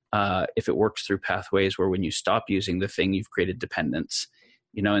if it works through pathways where when you stop using the thing, you've created dependence,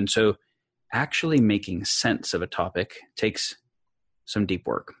 and so actually making sense of a topic takes some deep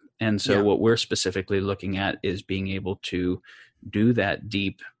work. And so what we're specifically looking at is being able to do that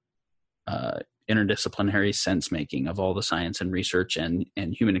deep interdisciplinary sense making of all the science and research and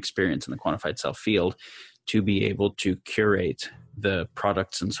human experience in the quantified self field to be able to curate the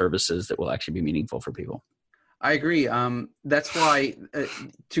products and services that will actually be meaningful for people. I agree. That's why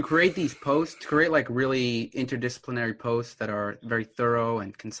to create these posts, to create like really interdisciplinary posts that are very thorough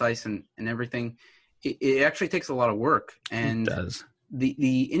and concise and everything, it actually takes a lot of work. And it does.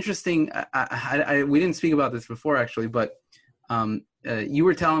 The interesting, we didn't speak about this before actually, but you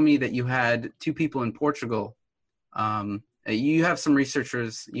were telling me that you had two people in Portugal. You have some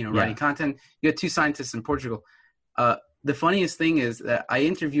researchers, writing content. You had two scientists in Portugal. The funniest thing is that I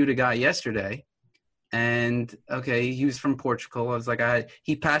interviewed a guy yesterday, and he was from Portugal. I was like,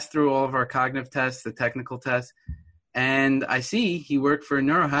 he passed through all of our cognitive tests, the technical tests, and I see he worked for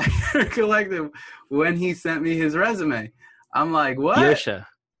Neurohacker Collective when he sent me his resume. I'm like, what? Yosha.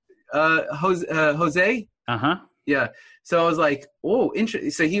 Jose? Uh-huh. Yeah. So I was like, oh,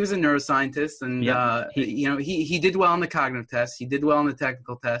 interesting. So he was a neuroscientist, and he did well on the cognitive test. He did well on the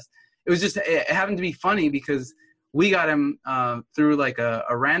technical test. It happened to be funny because we got him through like a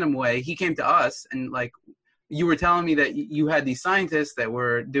random way. He came to us, and like you were telling me that you had these scientists that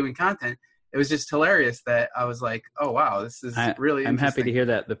were doing content. It was just hilarious that I was like, oh, wow, this is really interesting. I'm happy to hear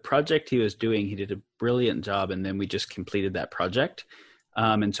that. The project he was doing, he did a brilliant job, and then we just completed that project.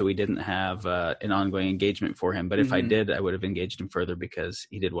 And so we didn't have an ongoing engagement for him. But if I did, I would have engaged him further because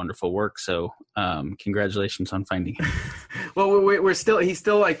he did wonderful work. So congratulations on finding him. Well, he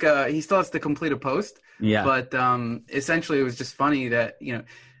still has to complete a post. Yeah. But essentially, it was just funny that,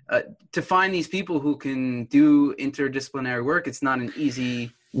 to find these people who can do interdisciplinary work, it's not an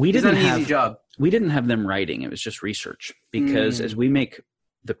easy job. We didn't have them writing. It was just research, because as we make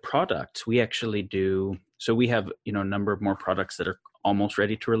the products, we actually do. So we have, a number of more products that are almost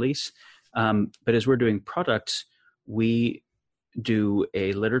ready to release. But as we're doing products, we do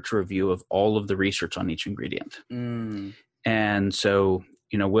a literature review of all of the research on each ingredient. And so,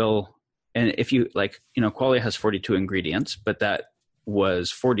 and if you Qualia has 42 ingredients, but that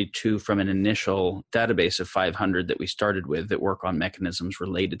was 42 from an initial database of 500 that we started with that work on mechanisms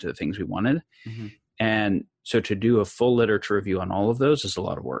related to the things we wanted. And so to do a full literature review on all of those is a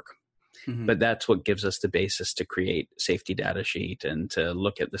lot of work. But that's what gives us the basis to create safety data sheet and to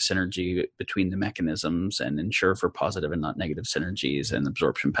look at the synergy between the mechanisms and ensure for positive and not negative synergies and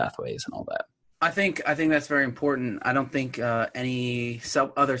absorption pathways and all that. I think that's very important. I don't think any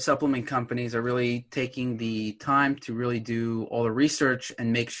other supplement companies are really taking the time to really do all the research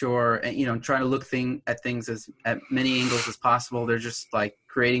and make sure, and trying to look at things at many angles as possible. They're just like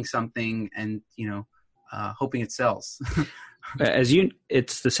creating something and hoping it sells.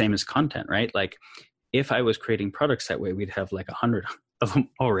 It's the same as content, right? Like if I was creating products that way, we'd have like 100 of them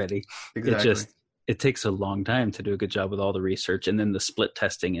already. Exactly. It takes a long time to do a good job with all the research, and then the split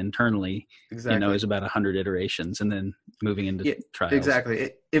testing internally, is about 100 iterations, and then moving into trials.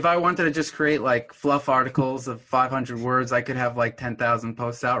 Exactly. If I wanted to just create like fluff articles of 500 words, I could have like 10,000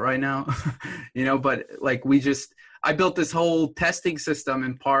 posts out right now, but like I built this whole testing system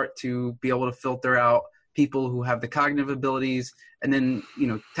in part to be able to filter out people who have the cognitive abilities, and then,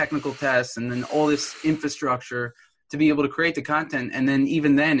 technical tests, and then all this infrastructure to be able to create the content. And then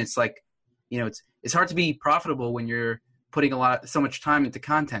even then it's like, it's hard to be profitable when you're putting so much time into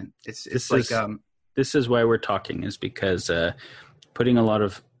content. This is why we're talking, is because putting a lot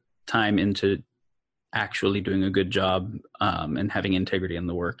of time into actually doing a good job and having integrity in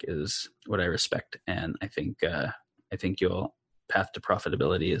the work is what I respect. And I think your path to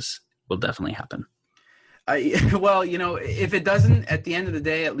profitability will definitely happen. If it doesn't, at the end of the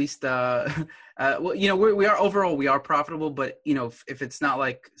day, at least, we are profitable, but if it's not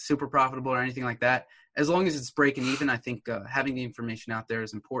like super profitable or anything like that, as long as it's breaking even, I think having the information out there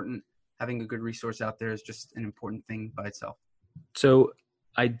is important. Having a good resource out there is just an important thing by itself. So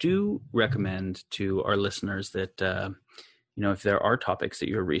I do recommend to our listeners that, if there are topics that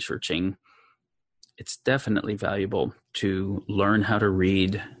you're researching, it's definitely valuable to learn how to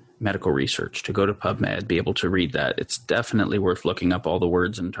read medical research, to go to PubMed, be able to read that. It's definitely worth looking up all the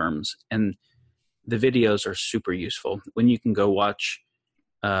words and terms. And the videos are super useful. When you can go watch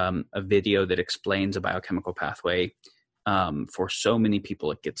a video that explains a biochemical pathway, for so many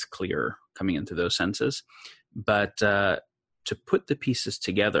people, it gets clear coming into those senses. But to put the pieces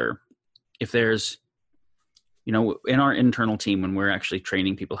together, if there's, in our internal team, when we're actually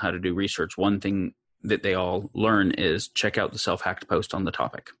training people how to do research, one thing that they all learn is check out the self-hacked post on the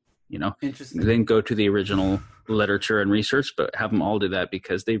topic. Interesting. Then go to the original literature and research, but have them all do that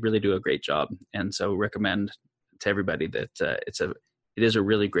because they really do a great job. And so recommend to everybody that it is a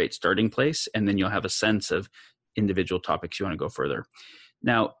really great starting place. And then you'll have a sense of individual topics you want to go further.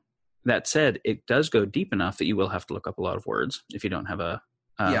 Now, that said, it does go deep enough that you will have to look up a lot of words if you don't have a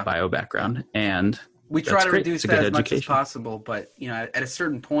bio background. And we try to reduce that as much as possible, but at a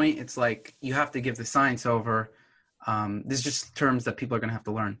certain point, it's like you have to give the science over. There's just terms that people are going to have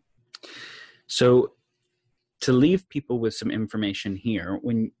to learn. So to leave people with some information here,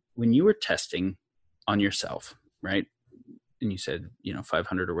 when you were testing on yourself, right? And you said,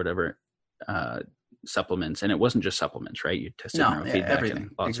 500 or whatever supplements, and it wasn't just supplements, right? You tested neurofeedback everything.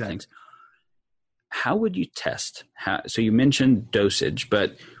 And lots of things. How would you test? So you mentioned dosage,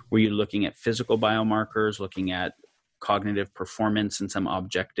 but were you looking at physical biomarkers, looking at cognitive performance and some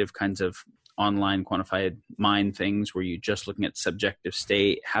objective kinds of online quantified mind things? Were you just looking at subjective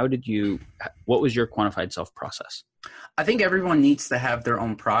state? What was your quantified self process? I think everyone needs to have their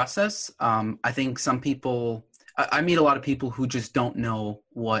own process. I think some people, I meet a lot of people who just don't know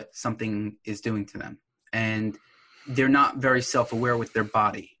what something is doing to them, and they're not very self-aware with their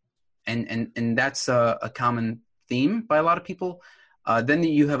body. And that's a common theme by a lot of people. Then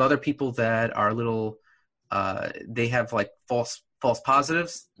you have other people that are a little, they have like false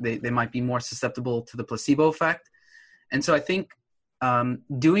positives. They might be more susceptible to the placebo effect. And so I think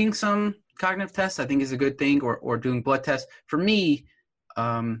doing some cognitive tests, I think, is a good thing, or doing blood tests. For me,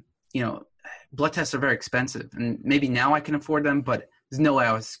 blood tests are very expensive, and maybe now I can afford them, but there's no way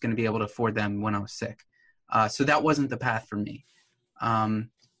I was going to be able to afford them when I was sick. So that wasn't the path for me.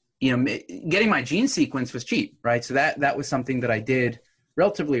 Getting my gene sequence was cheap, right? So that was something that I did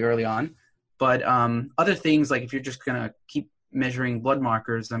relatively early on. But other things, like if you're just going to keep measuring blood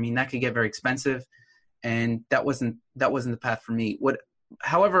markers, I mean, that could get very expensive, and that wasn't the path for me.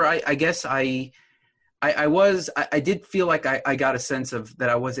 However, I guess I did feel like I got a sense of that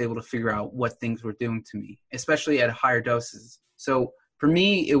I was able to figure out what things were doing to me, especially at higher doses. So for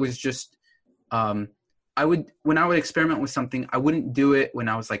me, it was just when I would experiment with something, I wouldn't do it when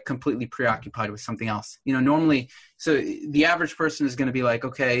I was like completely preoccupied with something else. Normally, so the average person is going to be like,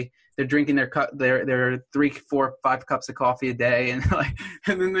 okay, they're drinking their 3, 4, 5 cups of coffee a day, and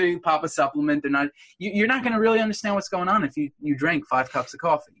and then they pop a supplement. You're not going to really understand what's going on if you drank 5 cups of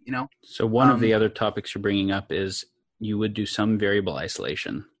coffee. So one of the other topics you're bringing up is you would do some variable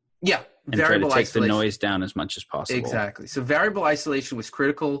isolation. Yeah, and variable try to take isolation. The noise down as much as possible. Exactly. So variable isolation was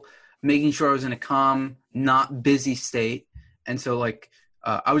critical. Making sure I was in a calm, not busy state. And so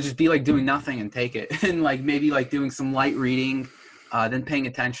I would just be doing nothing and take it, and maybe doing some light reading, then paying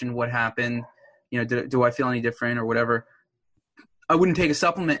attention what happened. Do I feel any different or whatever? I wouldn't take a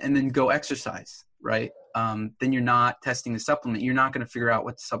supplement and then go exercise, right? Then you're not testing the supplement. You're not going to figure out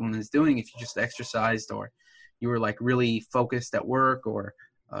what the supplement is doing if you just exercised, or you were really focused at work, or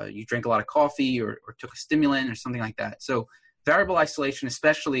you drank a lot of coffee, or took a stimulant or something like that. So variable isolation,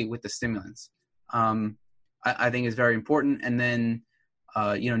 especially with the stimulants, I think is very important. And then,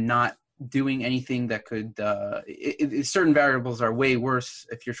 not doing anything that could certain variables are way worse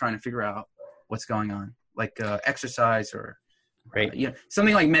if you're trying to figure out what's going on, like exercise or right.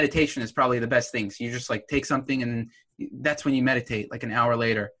 Something like meditation is probably the best thing. So you just take something, and that's when you meditate. An hour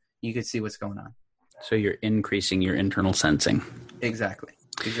later, you could see what's going on. So you're increasing your internal sensing. Exactly.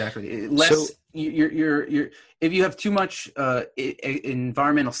 Less. You're if you have too much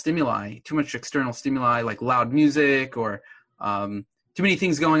environmental stimuli, too much external stimuli, like loud music or too many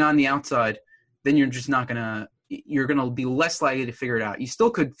things going on the outside, then you're just not you're gonna be less likely to figure it out. You still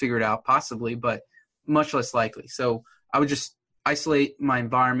could figure it out possibly, but much less likely. So I would just isolate my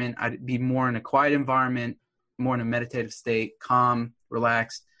environment. I'd be more in a quiet environment, more in a meditative state, calm,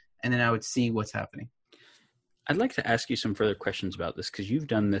 relaxed, and then I would see what's happening. I'd like to ask you some further questions about this because you've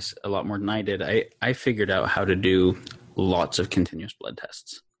done this a lot more than I did. I figured out how to do lots of continuous blood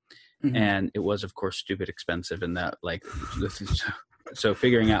tests. Mm-hmm. And it was, of course, stupid expensive in that, so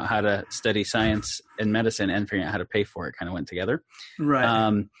figuring out how to study science and medicine and figuring out how to pay for it kind of went together.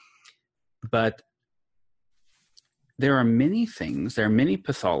 Right. But there are many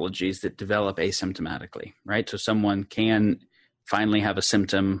pathologies that develop asymptomatically, right? So someone can finally have a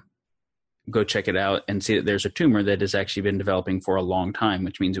symptom, go check it out, and see that there's a tumor that has actually been developing for a long time,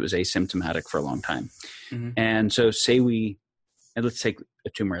 which means it was asymptomatic for a long time. Mm-hmm. And so let's take a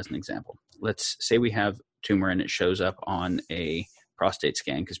tumor as an example. Let's say we have a tumor and it shows up on a prostate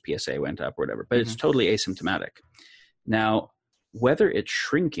scan because PSA went up or whatever, but it's totally asymptomatic. Now, whether it's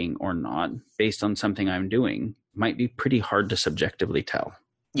shrinking or not based on something I'm doing might be pretty hard to subjectively tell.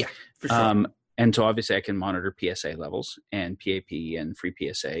 Yeah, for sure. And so obviously I can monitor PSA levels and PAP and free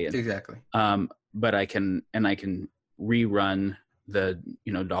PSA. And, exactly. But I can rerun the,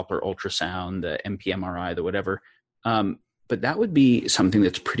 Doppler ultrasound, the MPMRI, the whatever. But that would be something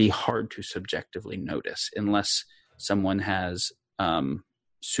that's pretty hard to subjectively notice unless someone has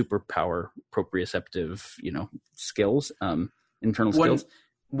superpower proprioceptive, skills, internal skills.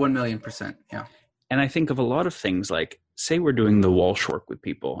 1,000,000%. Yeah. And I think of a lot of things like, say we're doing the Walsh work with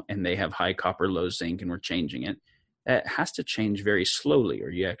people and they have high copper, low zinc, and we're changing it. It has to change very slowly or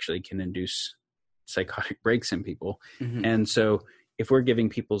you actually can induce psychotic breaks in people. Mm-hmm. And so if we're giving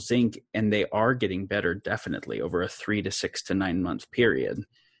people zinc and they are getting better definitely over a 3 to 6 to 9 month period,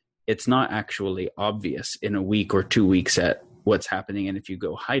 it's not actually obvious in a week or 2 weeks at what's happening. And if you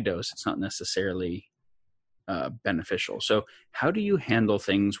go high dose, it's not necessarily beneficial. So how do you handle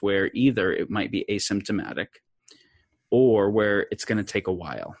things where either it might be asymptomatic or where it's going to take a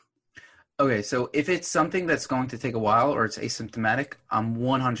while? Okay, so if it's something that's going to take a while or it's asymptomatic, I'm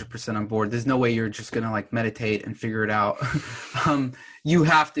 100% on board. There's no way you're just going to meditate and figure it out. You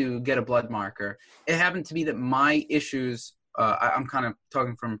have to get a blood marker. It happened to be that my issues, I'm kind of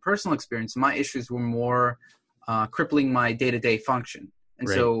talking from personal experience, my issues were more crippling my day-to-day function. And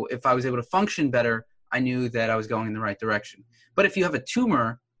right. So if I was able to function better, I knew that I was going in the right direction. But if you have a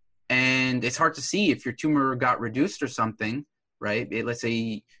tumor and it's hard to see if your tumor got reduced or something, right? Let's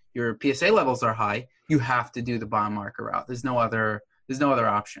say your PSA levels are high, you have to do the biomarker route. There's no other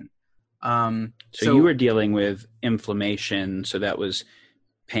option. So you were dealing with inflammation, so that was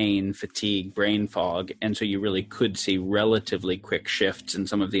pain, fatigue, brain fog, and so you really could see relatively quick shifts in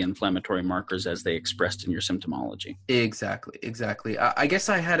some of the inflammatory markers as they expressed in your symptomology. Exactly. I guess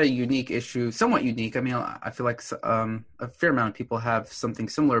I had a unique issue, somewhat unique. I mean, I feel like a fair amount of people have something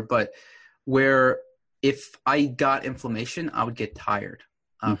similar, but where if I got inflammation, I would get tired.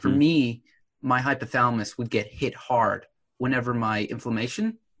 For me, my hypothalamus would get hit hard whenever my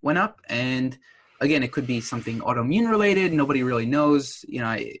inflammation went up. And again, it could be something autoimmune related. Nobody really knows,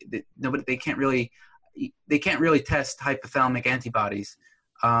 they can't really test hypothalamic antibodies.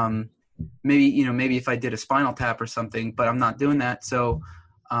 maybe if I did a spinal tap or something, but I'm not doing that. So,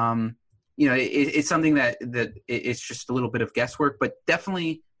 it's something that it's just a little bit of guesswork, but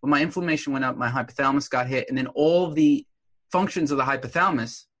definitely when my inflammation went up, my hypothalamus got hit, and then all of the functions of the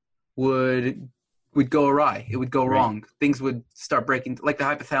hypothalamus would go awry. It would go wrong. Things would start breaking. Like the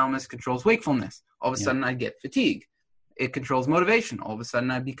hypothalamus controls wakefulness. All of a sudden I'd get fatigue. It controls motivation. All of a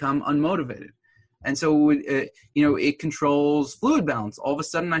sudden I'd become unmotivated. And so, it controls fluid balance. All of a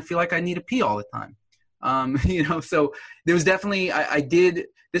sudden I feel like I need to pee all the time. So there was definitely,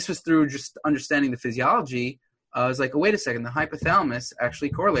 this was through just understanding the physiology. I was like, oh, wait a second, the hypothalamus actually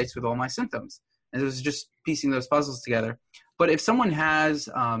correlates with all my symptoms. And it was just piecing those puzzles together. But if someone has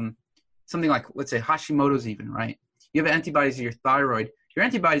something like, let's say Hashimoto's even, right? You have antibodies to your thyroid. Your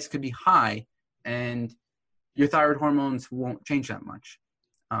antibodies could be high and your thyroid hormones won't change that much.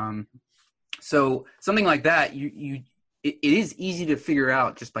 So something like that, it is easy to figure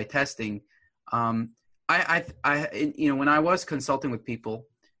out just by testing. When I was consulting with people,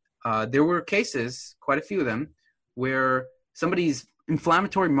 there were cases, quite a few of them, where somebody's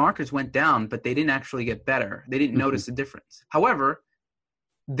inflammatory markers went down, but they didn't actually get better. They didn't notice a difference. However,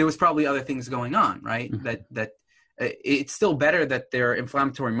 there was probably other things going on, right? That it's still better that their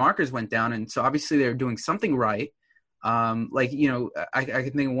inflammatory markers went down, and so obviously they're doing something right. I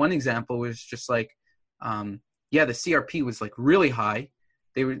can think of one example was just like, the CRP was like really high.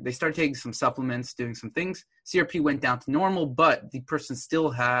 They started taking some supplements, doing some things. CRP went down to normal, but the person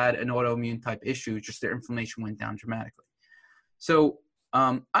still had an autoimmune type issue. Just their inflammation went down dramatically. So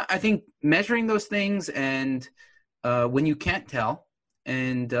I think measuring those things and when you can't tell,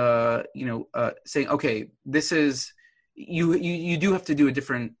 and saying, okay, this is you do have to do a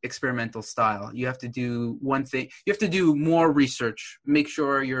different experimental style. You have to do one thing. You have to do more research. Make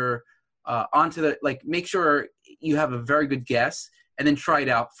sure you're make sure you have a very good guess, and then try it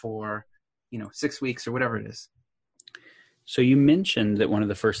out for 6 weeks or whatever it is. So you mentioned that one of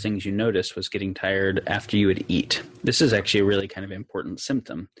the first things you noticed was getting tired after you would eat. This is actually a really kind of important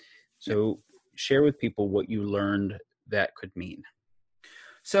symptom. So share with people what you learned that could mean.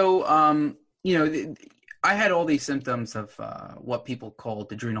 So, I had all these symptoms of what people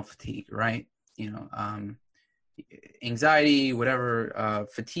called adrenal fatigue, right? Anxiety, whatever,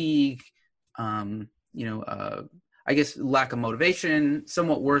 fatigue, I guess lack of motivation,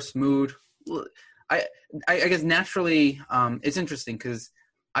 somewhat worse mood. I guess naturally, it's interesting because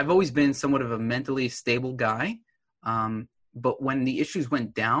I've always been somewhat of a mentally stable guy. But when the issues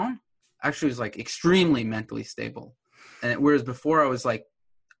went down, I actually was like extremely mentally stable. And whereas before I was like,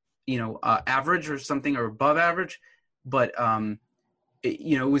 average or something or above average, but,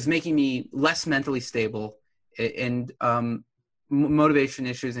 it was making me less mentally stable and motivation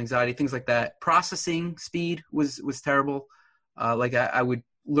issues, anxiety, things like that. Processing speed was terrible. I would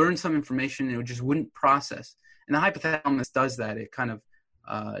learn some information and it just wouldn't process. And the hypothalamus does that. It kind of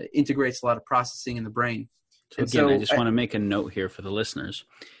integrates a lot of processing in the brain. So again, I just want to make a note here for the listeners.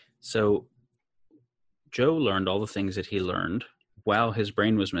 So Joe learned all the things that he learned while his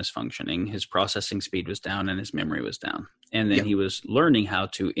brain was misfunctioning. His processing speed was down and his memory was down. And then he was learning how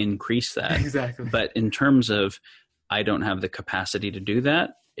to increase that. Exactly. But in terms of, I don't have the capacity to do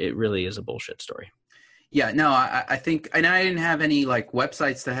that, it really is a bullshit story. Yeah, no, I think, and I didn't have any like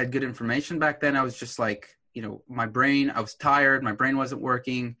websites that had good information back then. I was just like, my brain, I was tired, my brain wasn't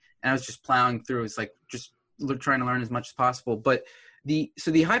working, and I was just plowing through. It's like just trying to learn as much as possible. But the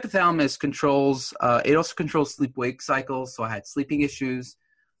hypothalamus controls, it also controls sleep-wake cycles. So I had sleeping issues.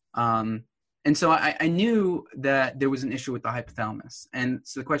 And so I knew that there was an issue with the hypothalamus. And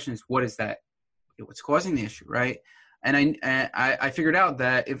so the question is, what is that? What's causing the issue, right? And I figured out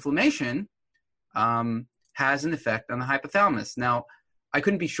that inflammation has an effect on the hypothalamus. Now, I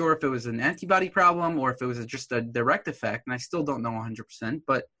couldn't be sure if it was an antibody problem or if it was just a direct effect, and I still don't know 100%.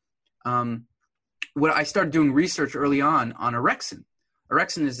 But what I started doing research early on orexin.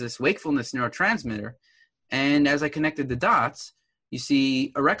 Orexin is this wakefulness neurotransmitter, and as I connected the dots, you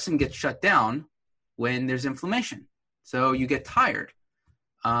see orexin gets shut down when there's inflammation. So you get tired.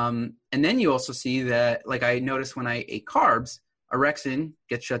 And then you also see that, like I noticed when I ate carbs, orexin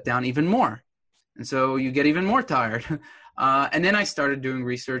gets shut down even more. And so you get even more tired. And then I started doing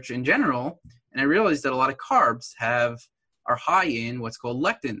research in general, and I realized that a lot of carbs are high in what's called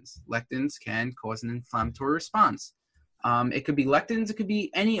lectins. Lectins can cause an inflammatory response. It could be lectins. It could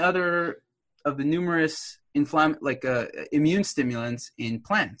be any other of the numerous immune stimulants in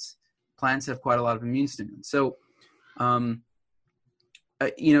plants. Plants have quite a lot of immune stimulants. So, that's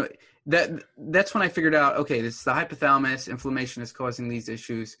when I figured out, okay, this is the hypothalamus. Inflammation is causing these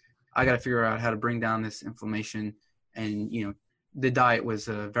issues. I got to figure out how to bring down this inflammation and, the diet was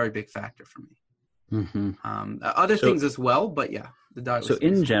a very big factor for me. Mm-hmm. Things as well, but yeah, the diet was. So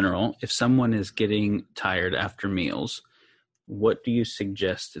in general, if someone is getting tired after meals, what do you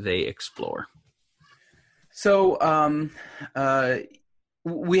suggest they explore? So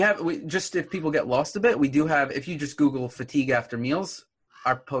just if people get lost a bit, we do have, if you just Google fatigue after meals,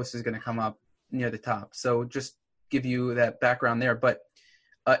 our post is going to come up near the top. So just give you that background there. But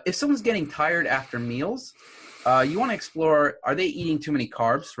if someone's getting tired after meals, you want to explore, are they eating too many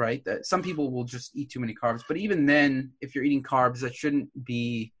carbs, right? Some people will just eat too many carbs. But even then, if you're eating carbs, that shouldn't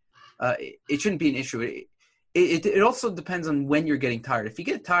be it shouldn't be an issue. It also depends on when you're getting tired. If you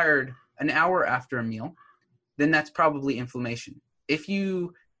get tired an hour after a meal, then that's probably inflammation. If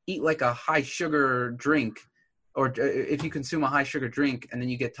you eat like a high sugar drink, or if you consume a high sugar drink and then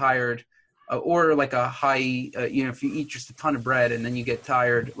you get tired, or like a high, if you eat just a ton of bread and then you get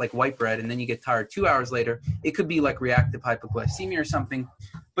tired, like white bread, and then you get tired 2 hours later, it could be like reactive hypoglycemia or something.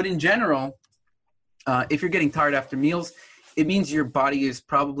 But in general, if you're getting tired after meals, it means your body is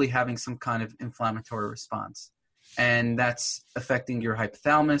probably having some kind of inflammatory response. And that's affecting your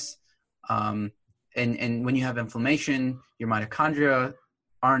hypothalamus. And when you have inflammation, your mitochondria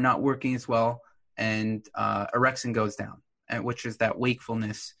are not working as well, and orexin goes down, which is that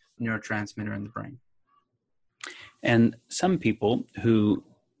wakefulness neurotransmitter in the brain. And some people who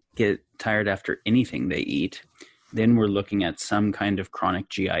get tired after anything they eat, then we're looking at some kind of chronic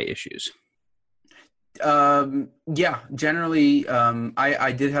GI issues. Yeah, generally,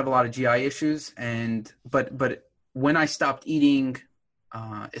 I did have a lot of GI issues, but when I stopped eating,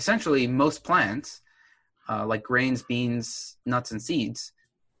 essentially most plants, like grains, beans, nuts, and seeds,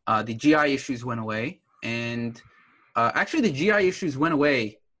 the GI issues went away. And actually the GI issues went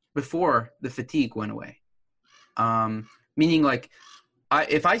away before the fatigue went away. Meaning like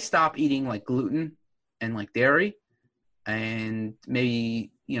if I stop eating like gluten and like dairy and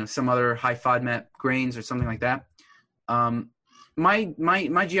maybe, some other high FODMAP grains or something like that,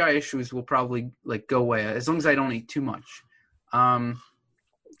 my GI issues will probably like go away as long as I don't eat too much.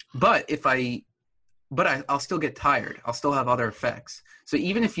 But I'll still get tired. I'll still have other effects. So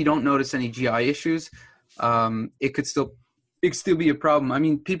even if you don't notice any GI issues, it could still be a problem. I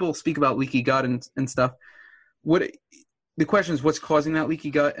mean, people speak about leaky gut and stuff. The question is, what's causing that leaky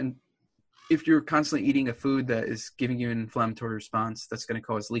gut? And if you're constantly eating a food that is giving you an inflammatory response, that's going to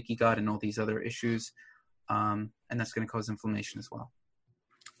cause leaky gut and all these other issues. And that's going to cause inflammation as well.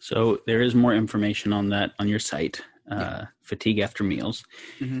 So there is more information on that on your site, fatigue after meals.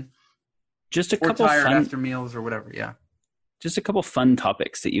 Mm-hmm. Just a couple tired after meals or whatever. Yeah. Just a couple fun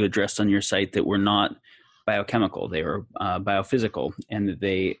topics that you addressed on your site that were not biochemical. They were biophysical, and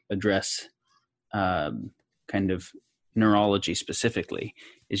they address kind of neurology specifically.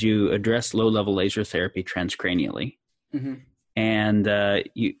 Is you address low-level laser therapy transcranially, mm-hmm. and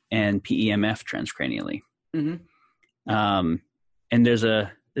PEMF transcranially. Mm-hmm. And there's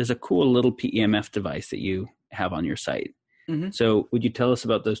a cool little PEMF device that you have on your site. Mm-hmm. So would you tell us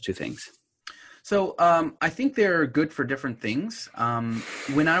about those two things? So I think they're good for different things.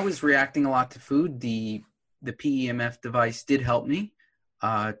 When I was reacting a lot to food, the PEMF device did help me.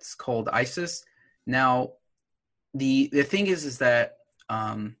 It's called ISIS. Now, the thing is that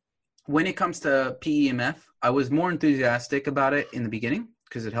when it comes to PEMF, I was more enthusiastic about it in the beginning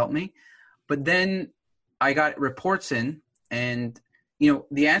because it helped me. But then I got reports in, and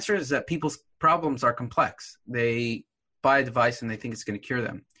the answer is that people's problems are complex. They buy a device and they think it's going to cure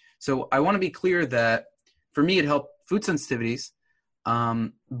them. So I want to be clear that for me, it helped food sensitivities,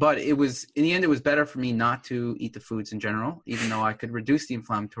 but in the end, it was better for me not to eat the foods in general, even though I could reduce the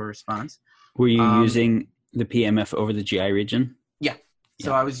inflammatory response. Were you using the PMF over the GI region? Yeah.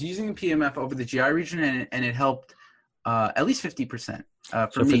 So I was using the PMF over the GI region, and it helped at least 50%.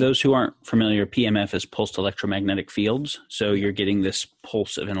 For those who aren't familiar, PMF is pulsed electromagnetic fields. So you're getting this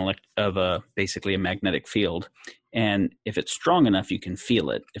pulse of basically a magnetic field. And if it's strong enough, you can feel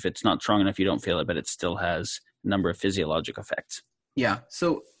it. If it's not strong enough, you don't feel it, but it still has a number of physiologic effects. Yeah.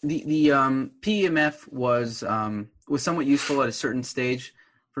 So the PEMF was somewhat useful at a certain stage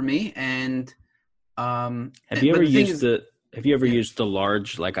for me. And have you ever used the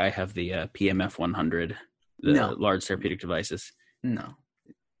large, like I have the PMF 100, the large therapeutic devices? No.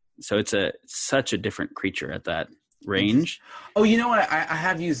 So it's such a different creature at that range. Oh, you know what? I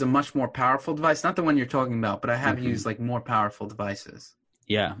have used a much more powerful device, not the one you're talking about, but I have used like more powerful devices.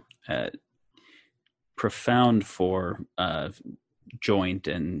 Yeah. Profound for joint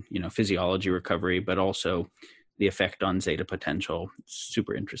and, physiology recovery, but also the effect on zeta potential.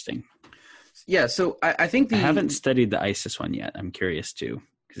 Super interesting. Yeah. So I think I haven't studied the ISIS one yet. I'm curious too,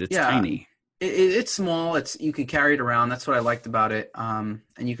 because it's tiny. It's small. You could carry it around. That's what I liked about it. And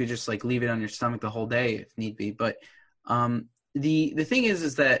you could just like leave it on your stomach the whole day if need be. But the thing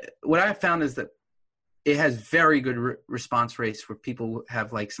is that what I found is that it has very good response rates for people who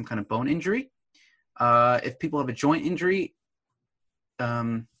have like some kind of bone injury. If people have a joint injury,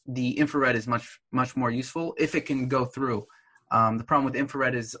 the infrared is much more useful if it can go through. The problem with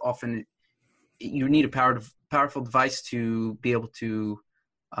infrared is often you need a powerful device to be able to,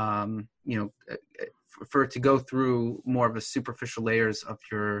 for it to go through more of a superficial layers of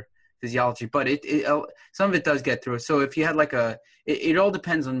your physiology. But some of it does get through. So if you had like it all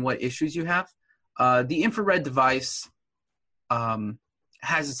depends on what issues you have. The infrared device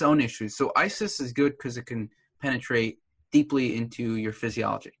has its own issues. So ISIS is good because it can penetrate deeply into your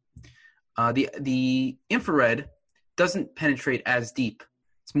physiology. The infrared doesn't penetrate as deep.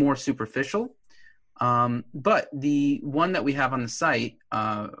 It's more superficial. But the one that we have on the site,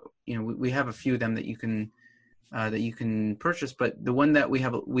 we have a few of them that you can purchase. But the one that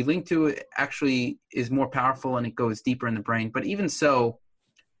we link to actually is more powerful and it goes deeper in the brain. But even so,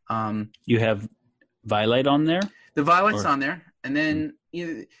 you have Violite on there. The Violight's on there, and then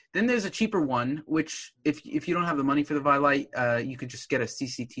then there's a cheaper one, which if you don't have the money for the Violight, you could just get a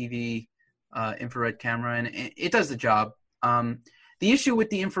CCTV infrared camera, and it does the job. The issue with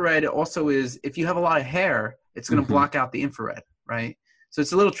the infrared also is if you have a lot of hair, it's going to block out the infrared, right? So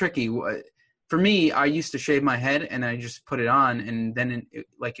it's a little tricky. For me, I used to shave my head and I just put it on, and then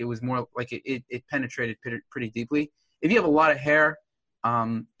it was more like it penetrated pretty deeply. If you have a lot of hair,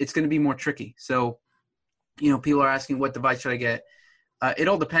 it's going to be more tricky. So, people are asking what device should I get? It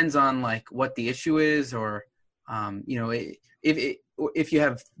all depends on like what the issue is, or if you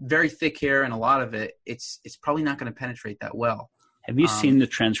have very thick hair and a lot of it, it's probably not going to penetrate that well. Have you seen the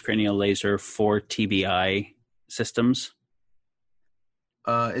transcranial laser for TBI systems?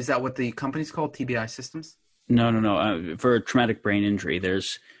 Is that what the company's called, TBI Systems? No. For traumatic brain injury,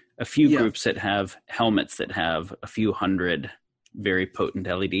 there's a few groups that have helmets that have a few hundred very potent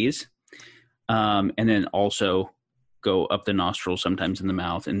LEDs, and then also go up the nostrils, sometimes in the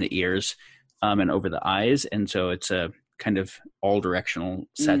mouth, in the ears, and over the eyes. And so it's a kind of all-directional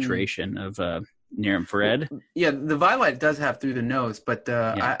saturation of near infrared. Yeah, the Violight does have through the nose, but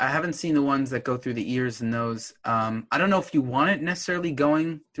I haven't seen the ones that go through the ears and nose. I don't know if you want it necessarily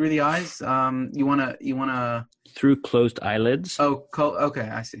going through the eyes. You wanna through closed eyelids. Oh, okay,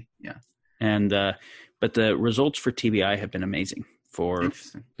 I see. Yeah, and but the results for TBI have been amazing.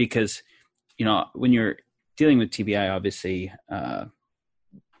 Because when you're dealing with TBI, obviously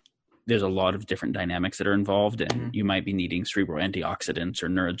there's a lot of different dynamics that are involved, and you might be needing cerebral antioxidants or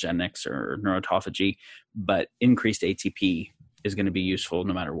neurogenics or neurotophagy, but increased ATP is going to be useful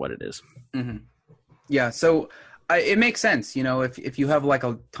no matter what it is. Mm-hmm. Yeah. So it makes sense. If you have like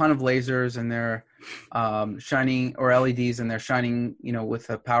a ton of lasers and they're shining, or LEDs and they're shining, with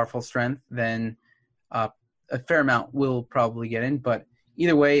a powerful strength, then a fair amount will probably get in. But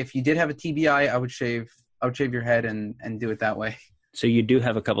either way, if you did have a TBI, I would shave your head and do it that way. So you do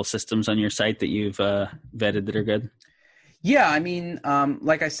have a couple systems on your site that you've vetted that are good? Yeah, I mean,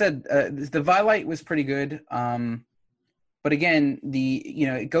 like I said, the Violight was pretty good. But again,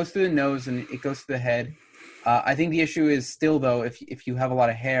 it goes through the nose and it goes through the head. I think the issue is still, though, if you have a lot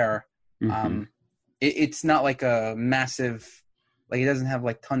of hair, it's not like a massive, like it doesn't have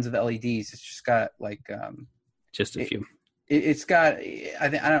like tons of LEDs. It's just got like just a few. It's got,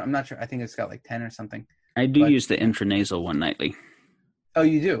 I'm not sure. I think it's got like 10 or something. I do use the intranasal one nightly. Oh,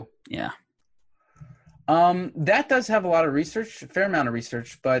 you do? Yeah. That does have a fair amount of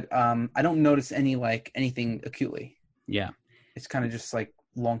research, but I don't notice anything acutely. Yeah. It's kind of just like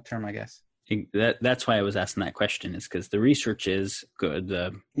long-term, I guess. That's why I was asking that question, is because the research is good.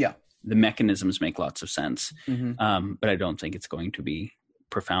 The mechanisms make lots of sense, but I don't think it's going to be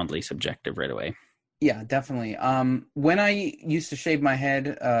profoundly subjective right away. Yeah, definitely. When I used to shave my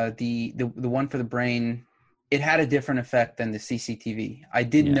head, the one for the brain, it had a different effect than the CCTV. I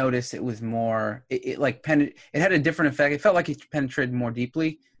did notice it was more, it had a different effect. It felt like it penetrated more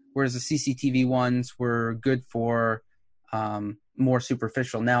deeply, whereas the CCTV ones were good for more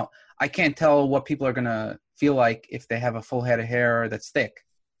superficial. Now, I can't tell what people are going to feel like if they have a full head of hair that's thick.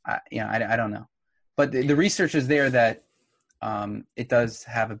 I don't know. But the research is there that it does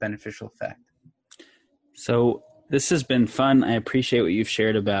have a beneficial effect. So this has been fun. I appreciate what you've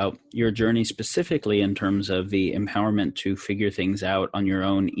shared about your journey, specifically in terms of the empowerment to figure things out on your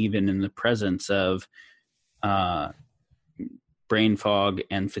own, even in the presence of brain fog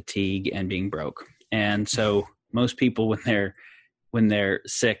and fatigue and being broke. And so most people, when they're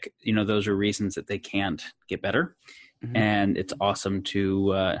sick, those are reasons that they can't get better. And it's awesome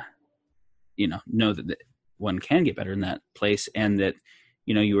to know that one can get better in that place, and that,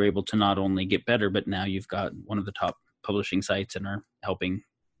 you were able to not only get better, but now you've got one of the top publishing sites and are helping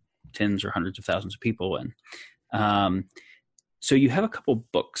tens or hundreds of thousands of people. And so you have a couple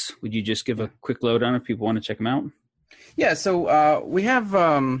books. Would you just give a quick lowdown if people want to check them out? Yeah. So we have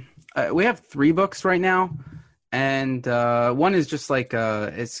 3 books right now, and one is just like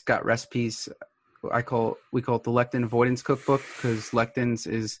it's got recipes. We call it the lectin avoidance cookbook, because lectins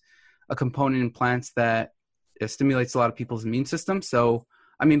is a component in plants that stimulates a lot of people's immune system. So,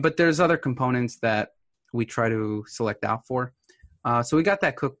 but there's other components that we try to select out for. So we got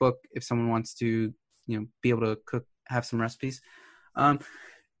that cookbook if someone wants to, be able to cook, have some recipes.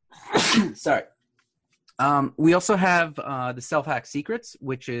 Sorry. We also have the Self-Hack Secrets,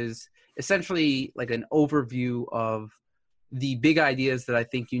 which is essentially like an overview of the big ideas that I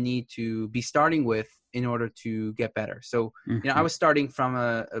think you need to be starting with in order to get better. So, I was starting from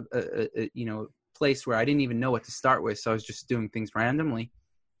a place where I didn't even know what to start with. So I was just doing things randomly.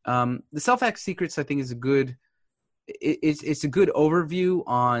 The Self-Hack Secrets, I think, is it's a good overview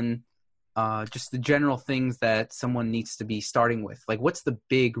on just the general things that someone needs to be starting with. Like, what's the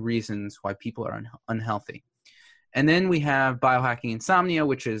big reasons why people are unhealthy? And then we have Biohacking Insomnia,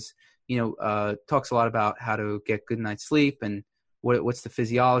 which is, talks a lot about how to get good night's sleep and what's the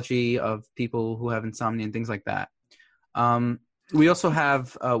physiology of people who have insomnia and things like that. We also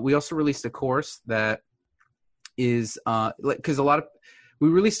released a course that is because we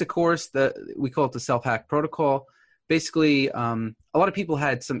released a course that we call it the Self-Hack Protocol. Basically, a lot of people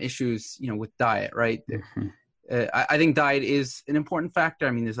had some issues, with diet, right? Mm-hmm. I think diet is an important factor.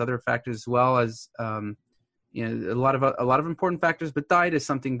 There's other factors as well as, a lot of important factors, but diet is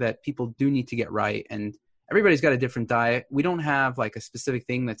something that people do need to get right. And everybody's got a different diet. We don't have like a specific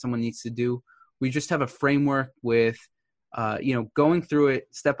thing that someone needs to do. We just have a framework with, going through it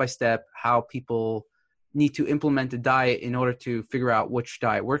step by step, how people need to implement a diet in order to figure out which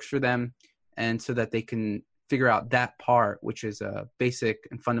diet works for them, and so that they can figure out that part, which is a basic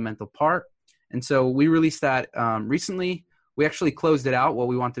and fundamental part. And so we released that recently. We actually closed it out. What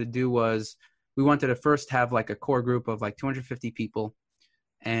we wanted to do was we wanted to first have like a core group of like 250 people,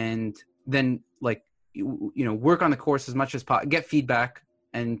 and then work on the course as much as possible, get feedback,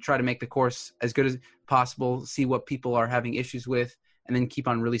 and try to make the course as good as possible, see what people are having issues with, and then keep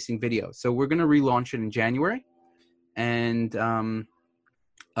on releasing videos. So we're going to relaunch it in January, and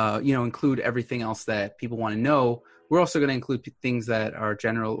include everything else that people want to know. We're also going to include things that are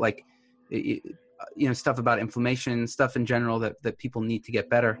general, like, stuff about inflammation, stuff in general that people need to get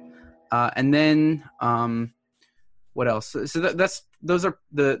better. And then what else? So those are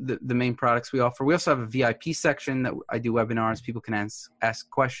the main products we offer. We also have a VIP section that I do webinars. People can ask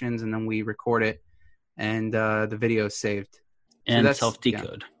questions, and then we record it, and the video is saved. And so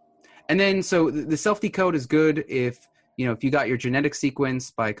self-decode. Yeah. And then, so the self-decode is good if you got your genetic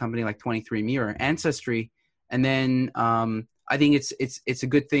sequence by a company like 23andMe or Ancestry, and then I think it's a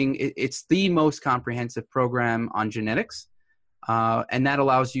good thing. It's the most comprehensive program on genetics, and that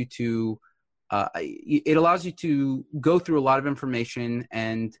allows you to go through a lot of information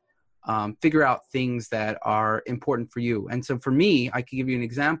and figure out things that are important for you. And so for me, I can give you an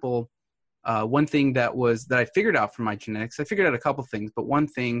example. One thing that I figured out from my genetics, I figured out a couple things, but one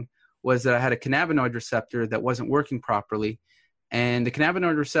thing was that I had a cannabinoid receptor that wasn't working properly. And the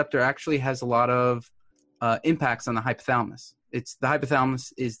cannabinoid receptor actually has a lot of impacts on the hypothalamus. The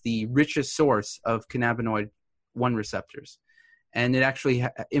hypothalamus is the richest source of cannabinoid 1 receptors. And it actually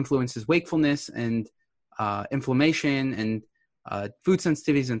influences wakefulness and inflammation and food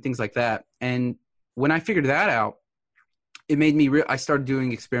sensitivities and things like that. And when I figured that out, it made me I started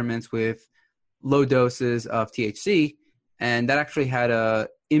doing experiments with low doses of THC, and that actually had an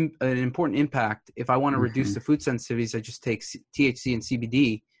important impact. If I want to reduce the food sensitivities, I just take THC and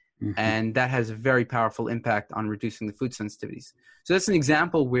CBD, and that has a very powerful impact on reducing the food sensitivities. So that's an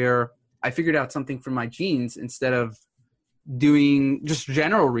example where I figured out something from my genes instead of doing just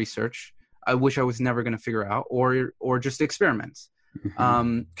general research, which I was never going to figure out, or just experiments.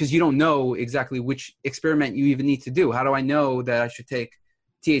 Because you don't know exactly which experiment you even need to do. How do I know that I should take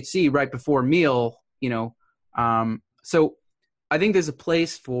THC right before a meal? So I think there's a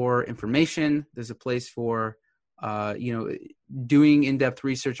place for information. There's a place for, doing in-depth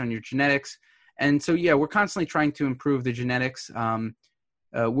research on your genetics. And so, yeah, we're constantly trying to improve the genetics.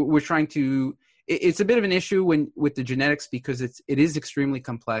 We're trying to, it's a bit of an issue with the genetics because it is extremely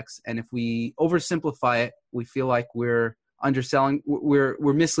complex. And if we oversimplify it, we feel like we're underselling, we're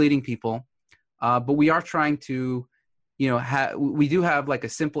misleading people. But we are trying to, we do have like a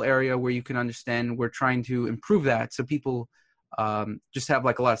simple area where you can understand. We're trying to improve that so people just have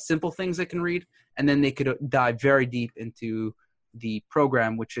like a lot of simple things they can read, and then they could dive very deep into the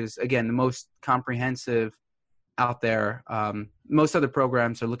program, which is, again, the most comprehensive out there. Most other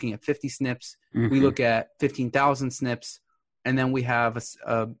programs are looking at 50 SNPs. We look at 15,000 SNPs, and then we have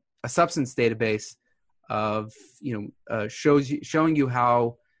a substance database of, showing you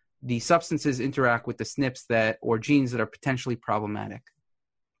how the substances interact with the SNPs or genes that are potentially problematic.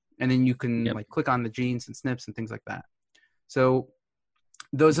 And then you can like click on the genes and SNPs and things like that. So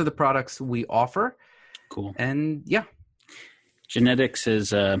those are the products we offer. Cool. And yeah. Genetics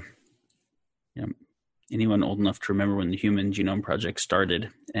is, anyone old enough to remember when the Human Genome Project started,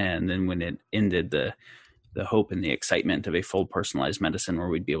 and then when it ended, the hope and the excitement of a full personalized medicine where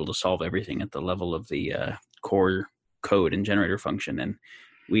we'd be able to solve everything at the level of the core code and generator function. And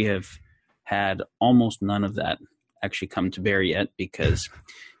we have had almost none of that actually come to bear yet, because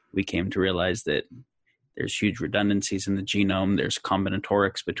we came to realize that there's huge redundancies in the genome. There's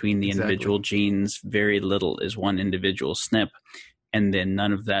combinatorics between the individual genes. Very little is one individual SNP. And then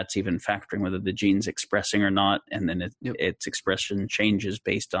none of that's even factoring whether the gene's expressing or not. And then its expression changes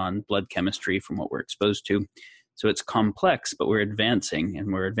based on blood chemistry from what we're exposed to. So it's complex, but we're advancing,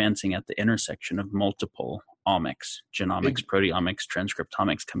 and we're advancing at the intersection of multiple omics, genomics, proteomics,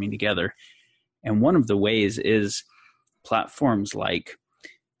 transcriptomics coming together. And one of the ways is platforms like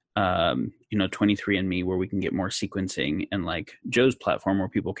 23andMe, where we can get more sequencing, and like Joe's platform, where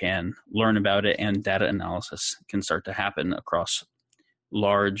people can learn about it and data analysis can start to happen across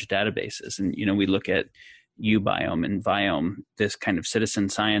large databases. And, we look at uBiome and Viome. This kind of citizen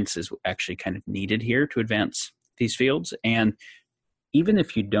science is actually kind of needed here to advance these fields. And even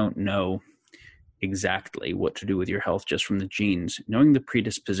if you don't know exactly what to do with your health just from the genes, knowing the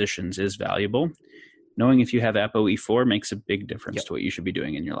predispositions is valuable. Knowing if you have ApoE4 makes a big difference to what you should be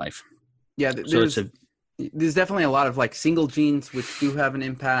doing in your life. Yeah, there's definitely a lot of like single genes which do have an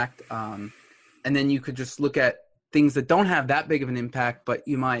impact. And then you could just look at things that don't have that big of an impact, but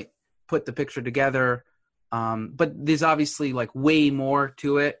you might put the picture together. But there's obviously like way more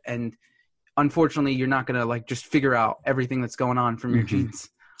to it. And unfortunately, you're not going to like just figure out everything that's going on from your genes.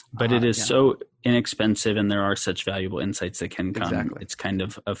 But it is so inexpensive, and there are such valuable insights that can come. Exactly. It's kind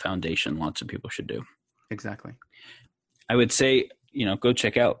of a foundation lots of people should do. Exactly. I would say, go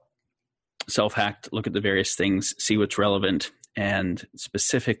check out Self-Hacked, look at the various things, see what's relevant. And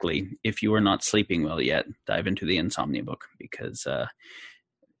specifically, if you are not sleeping well yet, dive into the insomnia book, because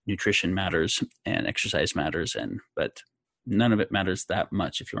nutrition matters and exercise matters, but none of it matters that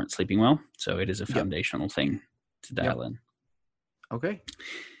much if you aren't sleeping well. So it is a foundational thing to dial in. Okay,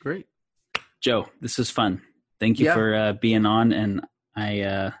 great. Joe, this is fun. Thank you for being on, and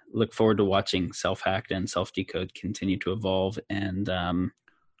I look forward to watching Self-Hacked and Self-Decode continue to evolve, and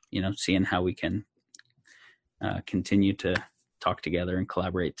seeing how we can continue to talk together and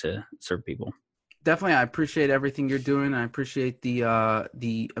collaborate to serve people. Definitely, I appreciate everything you're doing. I appreciate the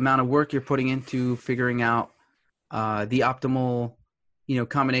amount of work you're putting into figuring out the optimal,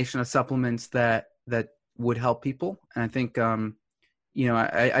 combination of supplements that would help people. And I think,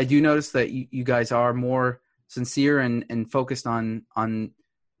 I do notice that you guys are more sincere and focused on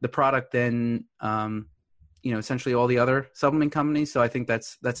the product than, essentially all the other supplement companies. So I think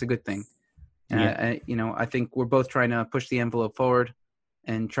that's a good thing. And I think we're both trying to push the envelope forward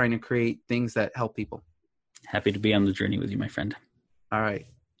and trying to create things that help people. Happy to be on the journey with you, my friend. All right.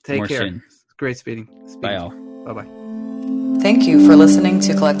 Take care. Soon. It's great speaking. Bye all. Bye-bye. Thank you for listening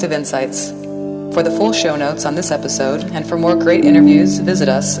to Collective Insights. For the full show notes on this episode and for more great interviews, visit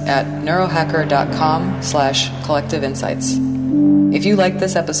us at neurohacker.com/collective insights. If you liked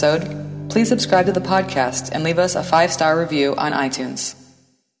this episode, please subscribe to the podcast and leave us a 5-star review on iTunes.